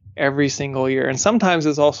every single year. And sometimes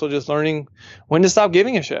it's also just learning when to stop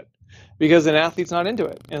giving a shit, because an athlete's not into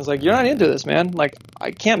it. And it's like, you're not into this, man. Like,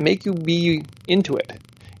 I can't make you be into it.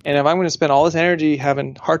 And if I'm going to spend all this energy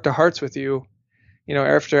having heart-to-hearts with you,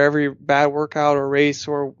 after every bad workout or race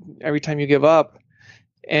or every time you give up,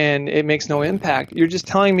 and it makes no impact, you're just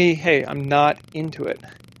telling me, hey, I'm not into it.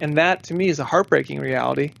 And that, to me, is a heartbreaking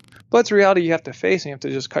reality. But it's a reality you have to face, and you have to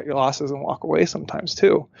just cut your losses and walk away sometimes,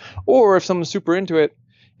 too. Or if someone's super into it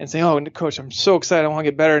and say, oh, coach, I'm so excited. I want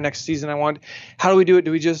to get better next season. How do we do it?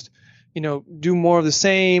 Do we just, do more of the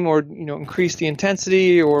same, or, increase the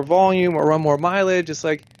intensity or volume or run more mileage? It's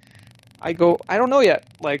like, I don't know yet.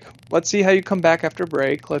 Like, let's see how you come back after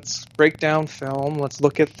break. Let's break down film. Let's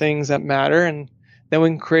look at things that matter. And then we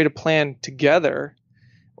can create a plan together,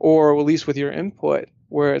 or at least with your input,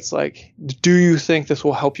 where it's like, do you think this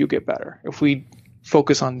will help you get better if we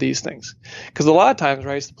focus on these things? Because a lot of times,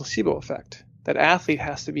 right, it's the placebo effect. That athlete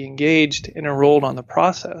has to be engaged and enrolled on the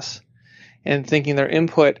process and thinking their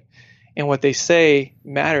input and what they say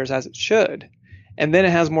matters as it should. And then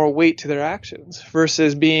it has more weight to their actions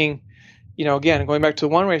versus being, again, going back to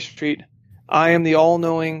the one-way street, I am the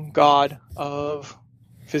all-knowing God of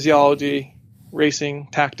physiology, racing,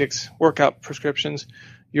 tactics, workout prescriptions.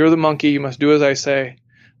 You're the monkey. You must do as I say,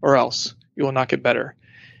 or else you will not get better.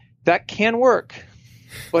 That can work,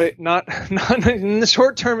 but not in the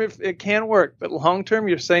short term. It can work, but long term,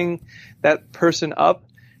 you're setting that person up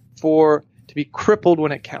to be crippled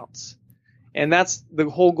when it counts. And that's the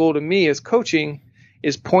whole goal to me as coaching,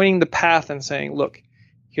 is pointing the path and saying, look,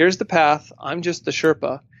 here's the path. I'm just the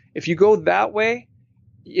Sherpa. If you go that way,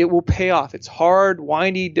 it will pay off. It's hard,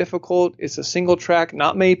 windy, difficult. It's a single track.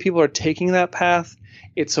 Not many people are taking that path.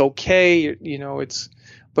 It's okay.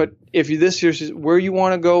 But if this is where you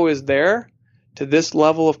want to go, is there to this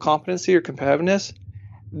level of competency or competitiveness,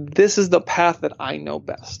 this is the path that I know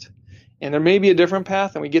best. And there may be a different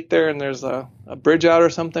path, and we get there and there's a bridge out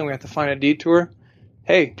or something. We have to find a detour.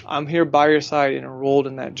 Hey, I'm here by your side and enrolled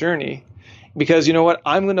in that journey, because you know what?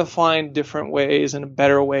 I'm going to find different ways and a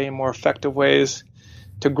better way and more effective ways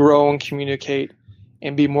to grow and communicate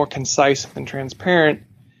and be more concise and transparent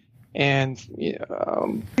and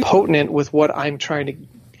potent with what I'm trying to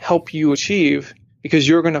help you achieve, because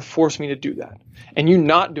you're going to force me to do that. And you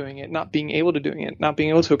not doing it, not being able to doing it, not being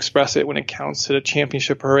able to express it when it counts at a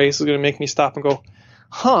championship or race is going to make me stop and go,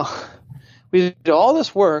 we did all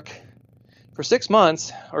this work for 6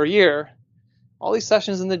 months or a year, all these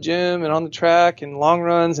sessions in the gym and on the track and long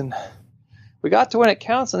runs, and we got to when it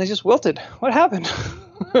counts and they just wilted. What happened?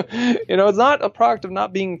 It's not a product of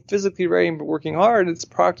not being physically ready and working hard. It's a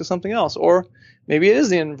product of something else. Or maybe it is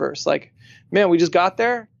the inverse. Like, man, we just got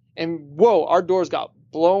there and whoa, our doors got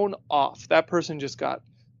blown off. That person just got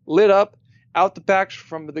lit up out the back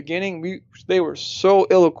from the beginning. They were so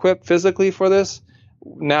ill-equipped physically for this.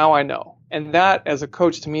 Now I know. And that, as a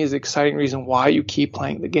coach, to me is the exciting reason why you keep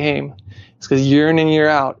playing the game. It's because year in and year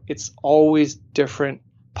out, it's always different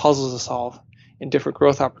puzzles to solve and different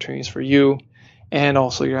growth opportunities for you and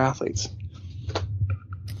also your athletes.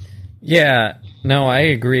 Yeah, no, I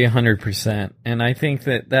agree 100%. And I think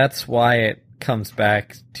that's why it comes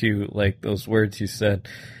back to like those words you said.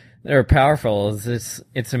 They're powerful.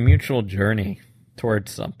 It's a mutual journey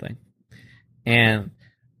towards something. And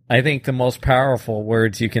I think the most powerful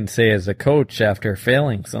words you can say as a coach after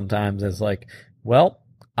failing sometimes is like, well,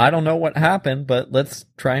 I don't know what happened, but let's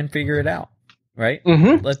try and figure it out. Right?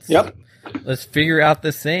 Mm-hmm. Let's figure out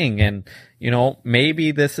this thing. And,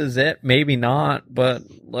 maybe this is it, maybe not, but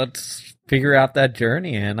let's figure out that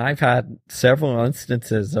journey. And I've had several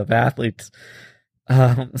instances of athletes,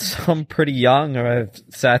 some pretty young, who I've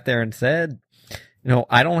sat there and said,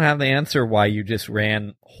 I don't have the answer why you just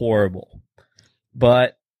ran horrible,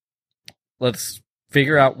 but let's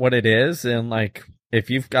figure out what it is. And like, if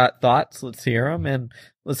you've got thoughts, let's hear them and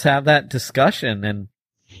let's have that discussion. And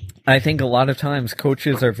I think a lot of times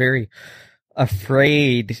coaches are very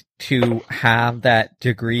afraid to have that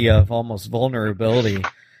degree of almost vulnerability,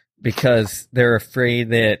 because they're afraid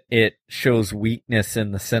that it shows weakness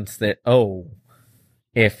in the sense that,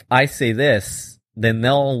 if I say this, then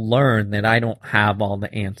they'll learn that I don't have all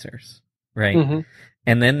the answers, right? Mm-hmm.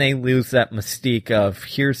 And then they lose that mystique of,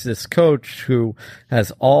 here's this coach who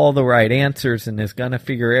has all the right answers and is going to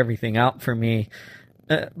figure everything out for me.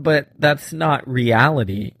 But that's not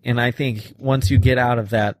reality. And I think once you get out of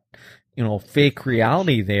that, fake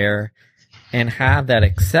reality there and have that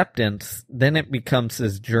acceptance, then it becomes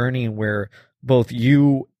this journey where both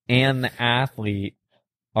you and the athlete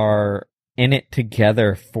are in it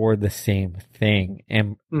together for the same thing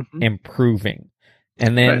and improving.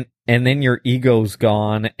 And then your ego's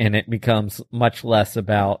gone and it becomes much less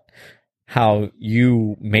about how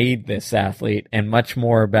you made this athlete and much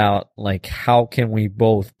more about like, how can we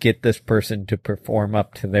both get this person to perform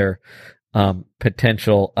up to their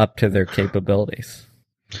potential, up to their capabilities.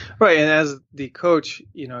 Right. And as the coach,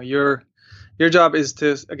 your job is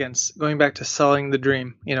to, again, going back to selling the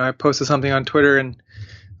dream. I posted something on Twitter and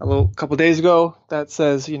a couple days ago that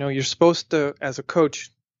says, you're supposed to, as a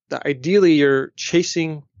coach, that ideally you're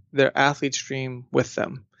chasing their athlete's dream with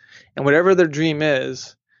them. And whatever their dream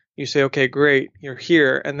is, you say, okay, great, you're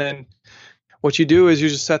here. And then what you do is you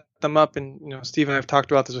just set them up. And, Steve and I have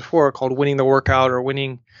talked about this before, called winning the workout or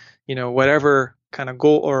winning, whatever kind of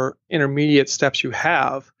goal or intermediate steps you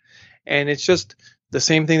have. And it's just the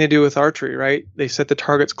same thing they do with archery, right? They set the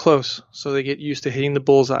targets close so they get used to hitting the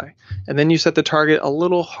bullseye. And then you set the target a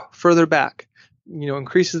little further back,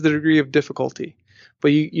 increases the degree of difficulty.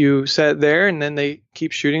 But you set it there and then they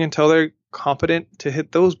keep shooting until they're competent to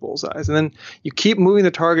hit those bullseyes. And then you keep moving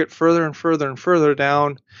the target further and further and further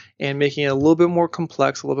down and making it a little bit more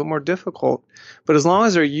complex, a little bit more difficult. But as long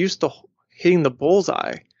as they're used to hitting the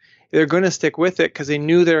bullseye, they're going to stick with it because they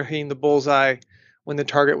knew they were hitting the bullseye when the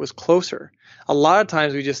target was closer. A lot of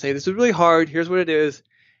times we just say, this is really hard, here's what it is,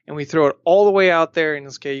 and we throw it all the way out there and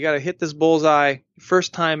it's, okay, you got to hit this bullseye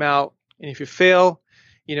first time out, and if you fail,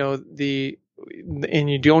 and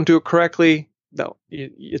you don't do it correctly, no,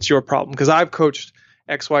 it's your problem. Because I've coached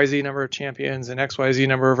XYZ number of champions and XYZ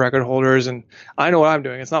number of record holders, and I know what I'm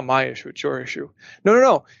doing. It's not my issue. It's your issue.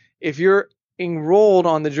 No. If you're enrolled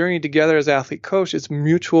on the journey together as athlete coach, it's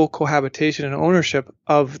mutual cohabitation and ownership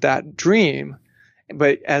of that dream.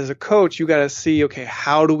 But as a coach, you got to see, okay,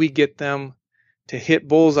 how do we get them to hit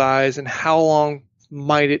bullseyes, and how long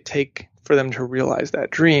might it take for them to realize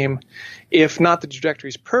that dream? If not, the trajectory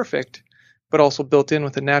is perfect, but also built in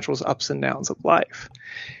with the natural ups and downs of life.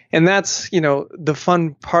 And that's, the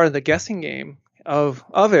fun part of the guessing game of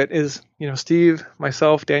it is, Steve,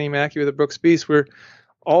 myself, Danny Mackey with the Brooks Beast, we're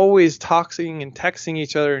always talking and texting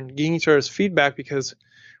each other and getting each other's feedback, because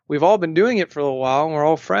we've all been doing it for a little while and we're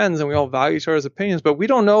all friends and we all value each other's opinions, but we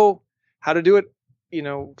don't know how to do it,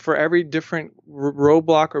 for every different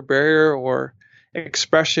roadblock or barrier or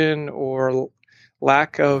expression or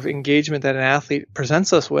lack of engagement that an athlete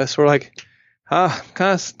presents us with. So we're like, I'm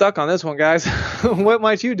kind of stuck on this one, guys. What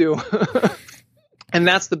might you do? And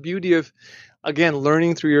that's the beauty of, again,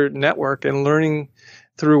 learning through your network and learning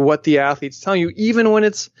through what the athlete's telling you, even when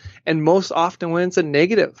and most often when it's a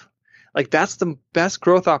negative. Like, that's the best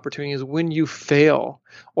growth opportunity, is when you fail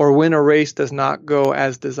or when a race does not go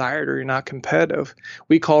as desired or you're not competitive.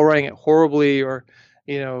 We call running it horribly or,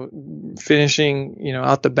 finishing,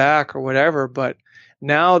 out the back or whatever. But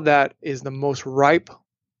now that is the most ripe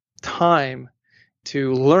time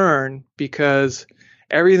to learn, because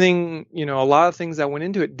everything, a lot of things that went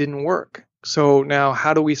into it didn't work. So now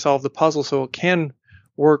how do we solve the puzzle so it can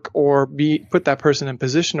work or put that person in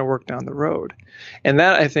position to work down the road? And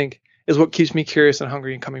that, I think, is what keeps me curious and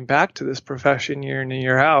hungry and coming back to this profession year in and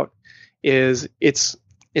year out, is its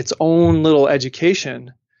own little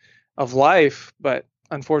education of life. But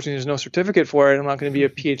unfortunately, there's no certificate for it. I'm not going to be a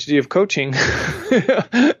PhD of coaching,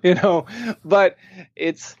 but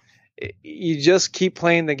you just keep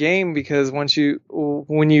playing the game, because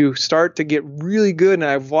when you start to get really good, and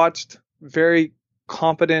I've watched very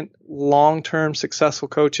competent, long-term successful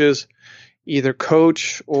coaches either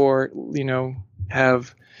coach or,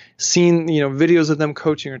 have seen, videos of them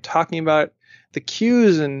coaching or talking about the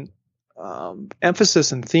cues and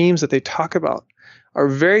emphasis and themes that they talk about are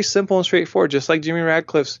very simple and straightforward, just like Jimmy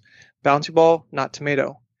Radcliffe's bouncy ball, not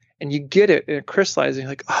tomato. And you get it and it crystallizes. And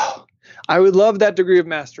you're like, oh, I would love that degree of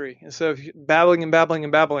mastery instead of babbling and babbling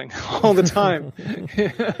and babbling all the time.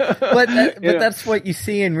 but that's what you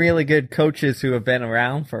see in really good coaches who have been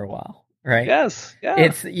around for a while, right? Yes. Yeah.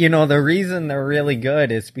 It's, the reason they're really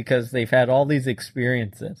good is because they've had all these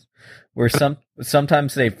experiences where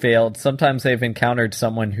sometimes they've failed, sometimes they've encountered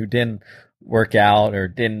someone who didn't work out or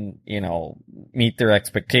didn't, meet their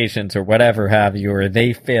expectations or whatever have you, or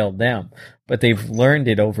they failed them, but they've learned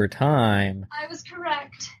it over time. I was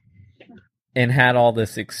correct. And had all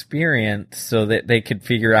this experience so that they could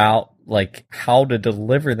figure out like how to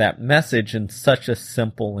deliver that message in such a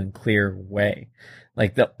simple and clear way.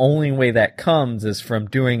 Like, the only way that comes is from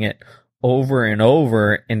doing it over and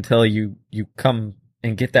over until you come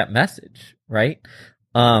and get that message, right?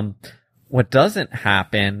 What doesn't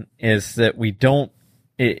happen is that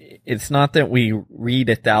it's not that we read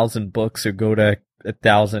 1,000 books or go to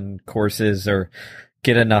 1,000 courses or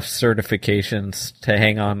get enough certifications to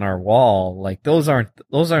hang on our wall. Like, those aren't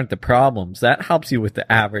the problems. That helps you with the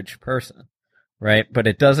average person, right? But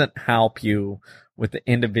it doesn't help you with the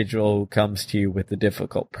individual who comes to you with the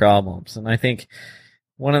difficult problems. And I think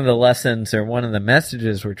one of the lessons or one of the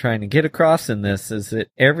messages we're trying to get across in this is that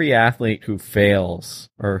every athlete who fails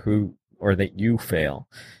or that you fail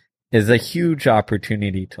is a huge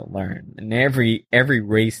opportunity to learn. And every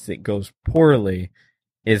race that goes poorly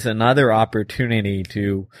is another opportunity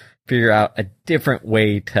to figure out a different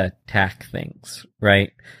way to attack things,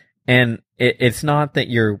 right? And it's not that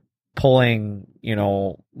you're pulling,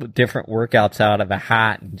 different workouts out of a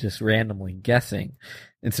hat and just randomly guessing.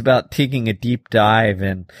 It's about taking a deep dive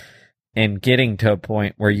and getting to a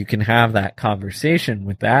point where you can have that conversation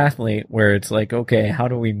with the athlete where it's like, okay, how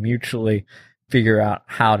do we mutually figure out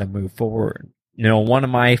how to move forward? One of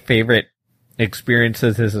my favorite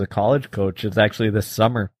experiences as a college coach is actually this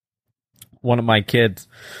summer. One of my kids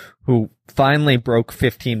who finally broke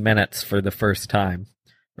 15 minutes for the first time,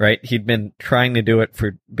 right? He'd been trying to do it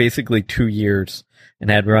for basically 2 years and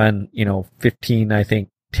had run, 15, I think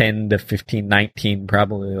 10 to 15, 19,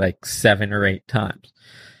 probably like 7 or 8 times.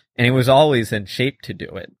 And he was always in shape to do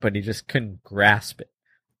it, but he just couldn't grasp it,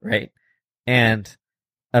 right? And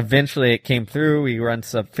eventually it came through. He runs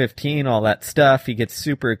sub 15, all that stuff. He gets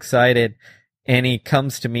super excited. And he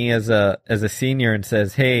comes to me as a senior and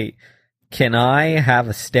says, hey, can I have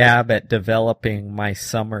a stab at developing my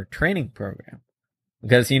summer training program?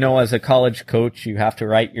 Because, as a college coach, you have to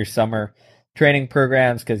write your summer training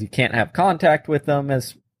programs because you can't have contact with them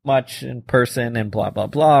as much in person and blah, blah,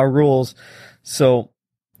 blah rules. So,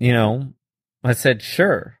 I said,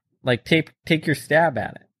 sure, like take your stab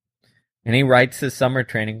at it. And he writes his summer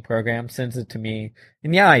training program, sends it to me.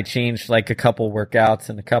 And yeah, I changed like a couple workouts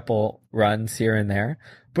and a couple runs here and there,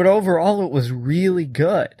 but overall it was really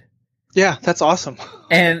good. Yeah, that's awesome.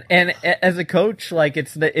 And as a coach, like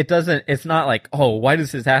it's not like, oh, why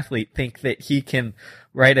does this athlete think that he can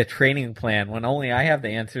write a training plan when only I have the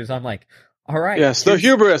answers? I'm like, all right. Yes, the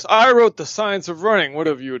hubris. I wrote the science of running. What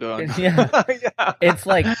have you done? Yeah. Yeah. It's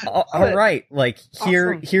like, all right, like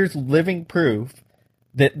here's living proof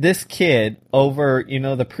that this kid over,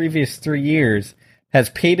 the previous 3 years has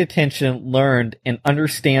paid attention, learned, and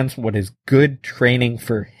understands what is good training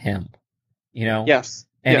for him. Yes.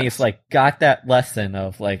 And he's like got that lesson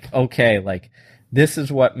of like, okay, like this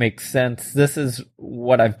is what makes sense. This is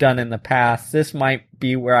what I've done in the past. This might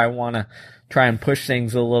be where I want to try and push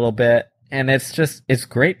things a little bit. And it's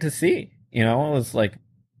great to see, it was like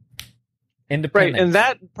independence. Right.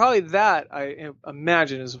 And that I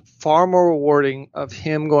imagine is far more rewarding of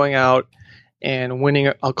him going out and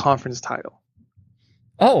winning a conference title.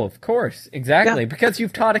 Oh, of course. Exactly. Yeah. Because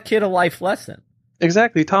you've taught a kid a life lesson.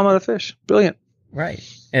 Exactly. Taught him how to fish. Brilliant. Right.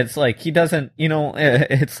 It's like he doesn't,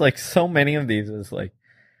 it's like so many of these is like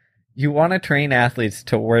you want to train athletes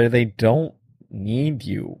to where they don't need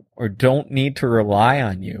you or don't need to rely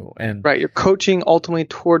on you. And right. You're coaching ultimately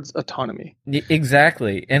towards autonomy.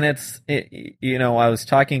 Exactly. And I was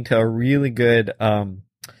talking to a really good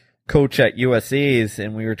coach at USA's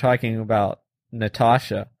and we were talking about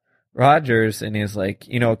Natasha Rogers and he's like,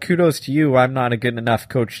 kudos to you. I'm not a good enough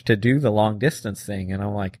coach to do the long distance thing. And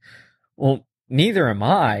I'm like, well, neither am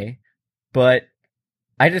I, but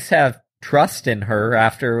I just have trust in her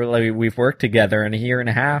after we've worked together in a year and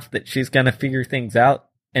a half that she's going to figure things out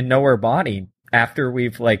and know her body after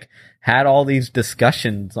we've had all these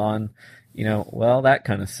discussions on, well, that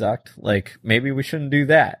kind of sucked. Like maybe we shouldn't do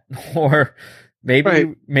that or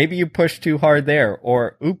maybe you pushed too hard there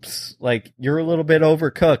or oops, like you're a little bit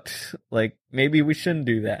overcooked. Like maybe we shouldn't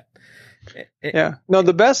do that. Yeah. No,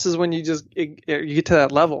 the best is when you get to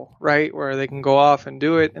that level, right, where they can go off and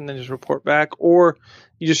do it and then just report back, or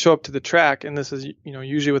you just show up to the track. And this is,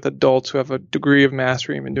 usually with adults who have a degree of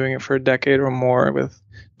mastery and been doing it for a decade or more with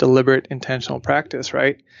deliberate, intentional practice,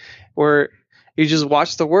 right? Where you just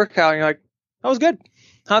watch the workout and you're like, that was good.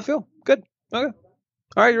 How'd it feel? Good. Okay.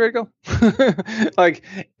 All right, you ready to go?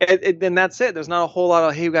 And that's it. There's not a whole lot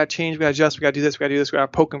of, hey, we got to change, we got to adjust, we got to do this, we got to do this, we got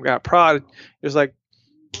to poke them, we got to prod. It's like,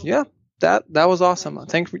 yeah. That was awesome.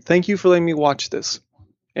 Thank you for letting me watch this,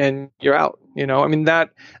 and you're out.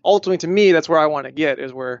 That ultimately to me, that's where I want to get,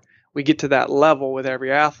 is where we get to that level with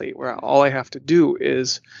every athlete, where all I have to do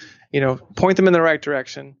is, point them in the right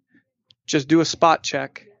direction, just do a spot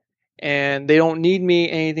check, and they don't need me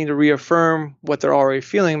anything to reaffirm what they're already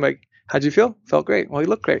feeling. Like, how'd you feel? Felt great. Well, you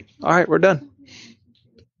look great. All right, we're done.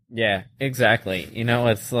 Yeah, exactly.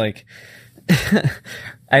 It's like.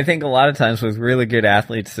 I think a lot of times with really good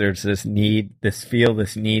athletes, there's this need to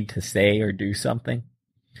say or do something.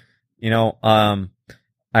 I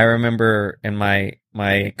remember in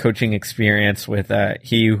my coaching experience with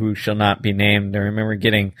He Who Shall Not Be Named, I remember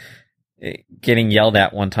getting yelled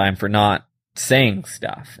at one time for not saying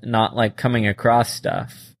stuff, not coming across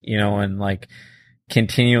stuff, and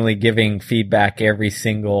continually giving feedback every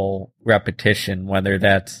single repetition, whether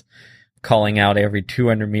that's calling out every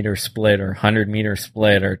 200-meter split or 100-meter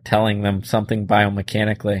split or telling them something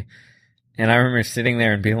biomechanically. And I remember sitting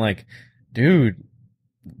there and being like, dude,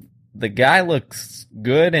 the guy looks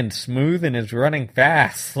good and smooth and is running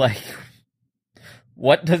fast. Like,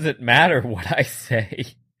 what does it matter what I say?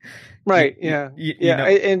 Right. Yeah.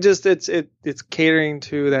 And just it's catering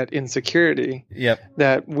to that insecurity. Yep.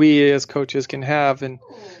 That we as coaches can have. And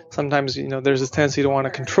sometimes, there's this tendency to want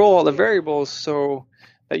to control all the variables so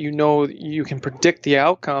that you can predict the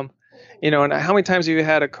outcome, and how many times have you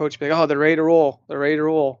had a coach be like, oh, they're ready to roll,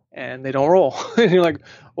 and they don't roll. And you're like,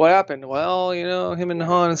 what happened? Well, him and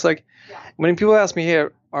Han, it's like, when people ask me, hey,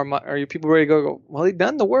 are you people ready to go? Well, they've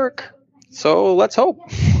done the work, so let's hope.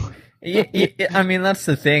 I mean, that's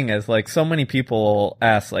the thing is so many people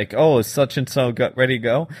ask oh, is such and so ready to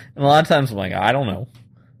go? And a lot of times I'm like, I don't know.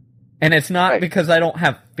 And it's not because I don't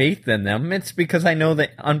have faith in them. It's because I know the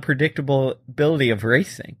unpredictability of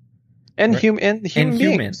racing. And human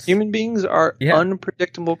beings. Human beings are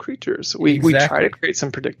unpredictable creatures. We try to create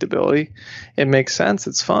some predictability. It makes sense.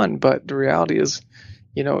 It's fun. But the reality is,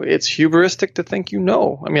 it's hubristic to think I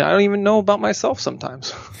mean, I don't even know about myself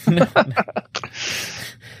sometimes.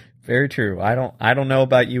 Very true. I don't know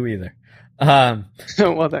about you either.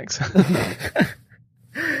 Well, thanks.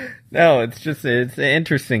 No, it's an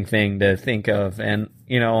interesting thing to think of. And,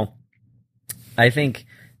 I think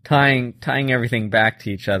tying everything back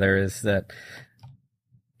to each other is that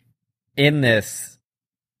in this,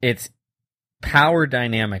 it's power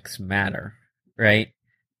dynamics matter, right?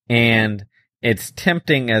 And it's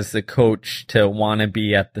tempting as the coach to want to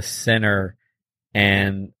be at the center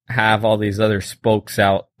and have all these other spokes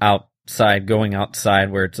outside, going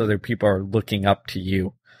outside where it's other people are looking up to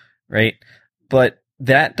you, right? But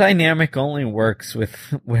that dynamic only works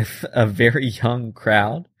with a very young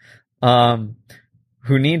crowd,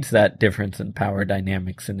 who needs that difference in power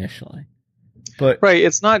dynamics initially. But right,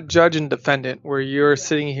 it's not judge and defendant where you're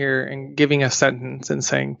sitting here and giving a sentence and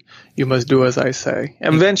saying, you must do as I say.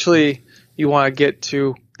 And eventually you want to get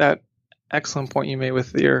to that excellent point you made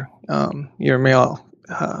with your male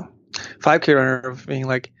 5K runner of being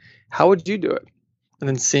like, how would you do it? And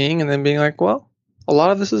then seeing and then being like, well, a lot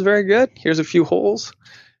of this is very good. Here's a few holes.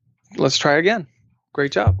 Let's try again.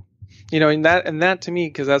 Great job. And that to me,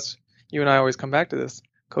 because that's, you and I always come back to this,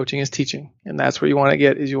 coaching is teaching. And that's where you want to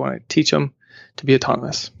get, is you want to teach them to be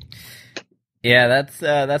autonomous. Yeah,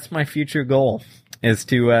 that's my future goal, is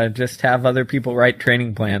to just have other people write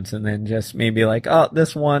training plans and then just maybe like, oh,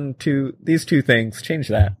 these two things, change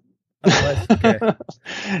that. Okay.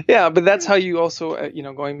 Yeah, but that's how you also,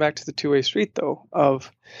 going back to the two-way street though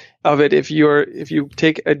of it. If you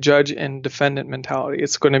take a judge and defendant mentality,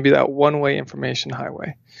 it's going to be that one-way information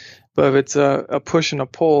highway. But if it's a push and a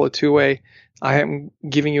pull, a two-way, I am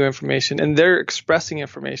giving you information and they're expressing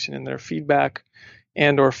information in their feedback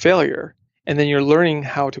and or failure. And then you're learning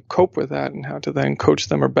how to cope with that and how to then coach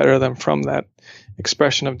them or better them from that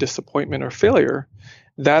expression of disappointment or failure.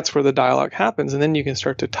 That's where the dialogue happens. And then you can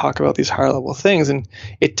start to talk about these higher level things. And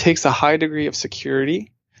it takes a high degree of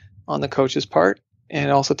security on the coach's part. And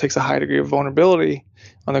it also takes a high degree of vulnerability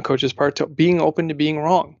on the coach's part to being open to being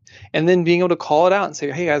wrong. And then being able to call it out and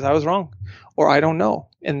say, hey guys, I was wrong. Or I don't know.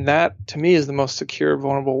 And that to me is the most secure,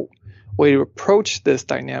 vulnerable way to approach this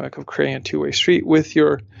dynamic of creating a two-way street with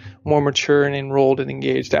your more mature and enrolled and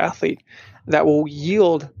engaged athlete that will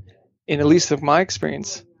yield, in at least of my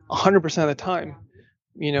experience, 100% of the time,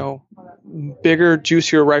 bigger,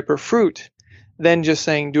 juicier, riper fruit than just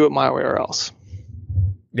saying do it my way or else.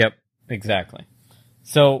 Yep, exactly.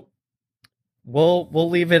 So we'll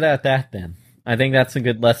leave it at that then. I think that's a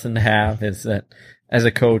good lesson to have, is that as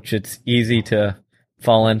a coach, it's easy to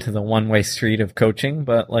fall into the one-way street of coaching,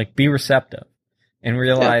 but be receptive and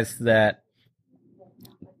realize that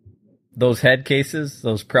those head cases,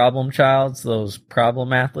 those problem childs, those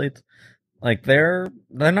problem athletes, they're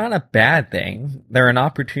not a bad thing. They're an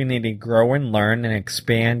opportunity to grow and learn and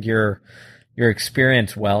expand your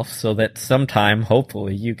experience wealth so that sometime,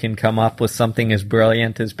 hopefully, you can come up with something as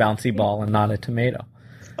brilliant as bouncy ball and not a tomato.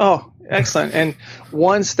 Oh, excellent. And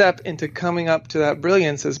one step into coming up to that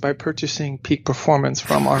brilliance is by purchasing Peak Performance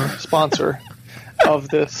from our sponsor of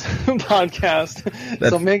this podcast.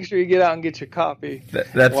 So make sure you get out and get your copy.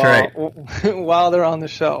 That's right. While they're on the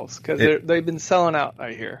shelves, because they've been selling out,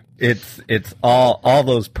 I hear. It's all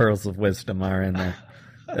those pearls of wisdom are in there.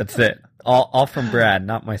 That's it. All from Brad,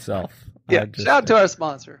 not myself. Yeah, shout out to our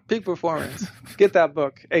sponsor, Peak Performance. Get that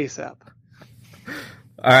book ASAP.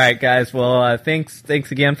 All right, guys. Well, thanks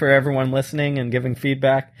again for everyone listening and giving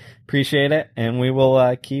feedback. Appreciate it, and we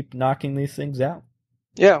will keep knocking these things out.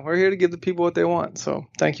 Yeah, we're here to give the people what they want. So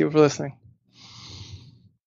thank you for listening.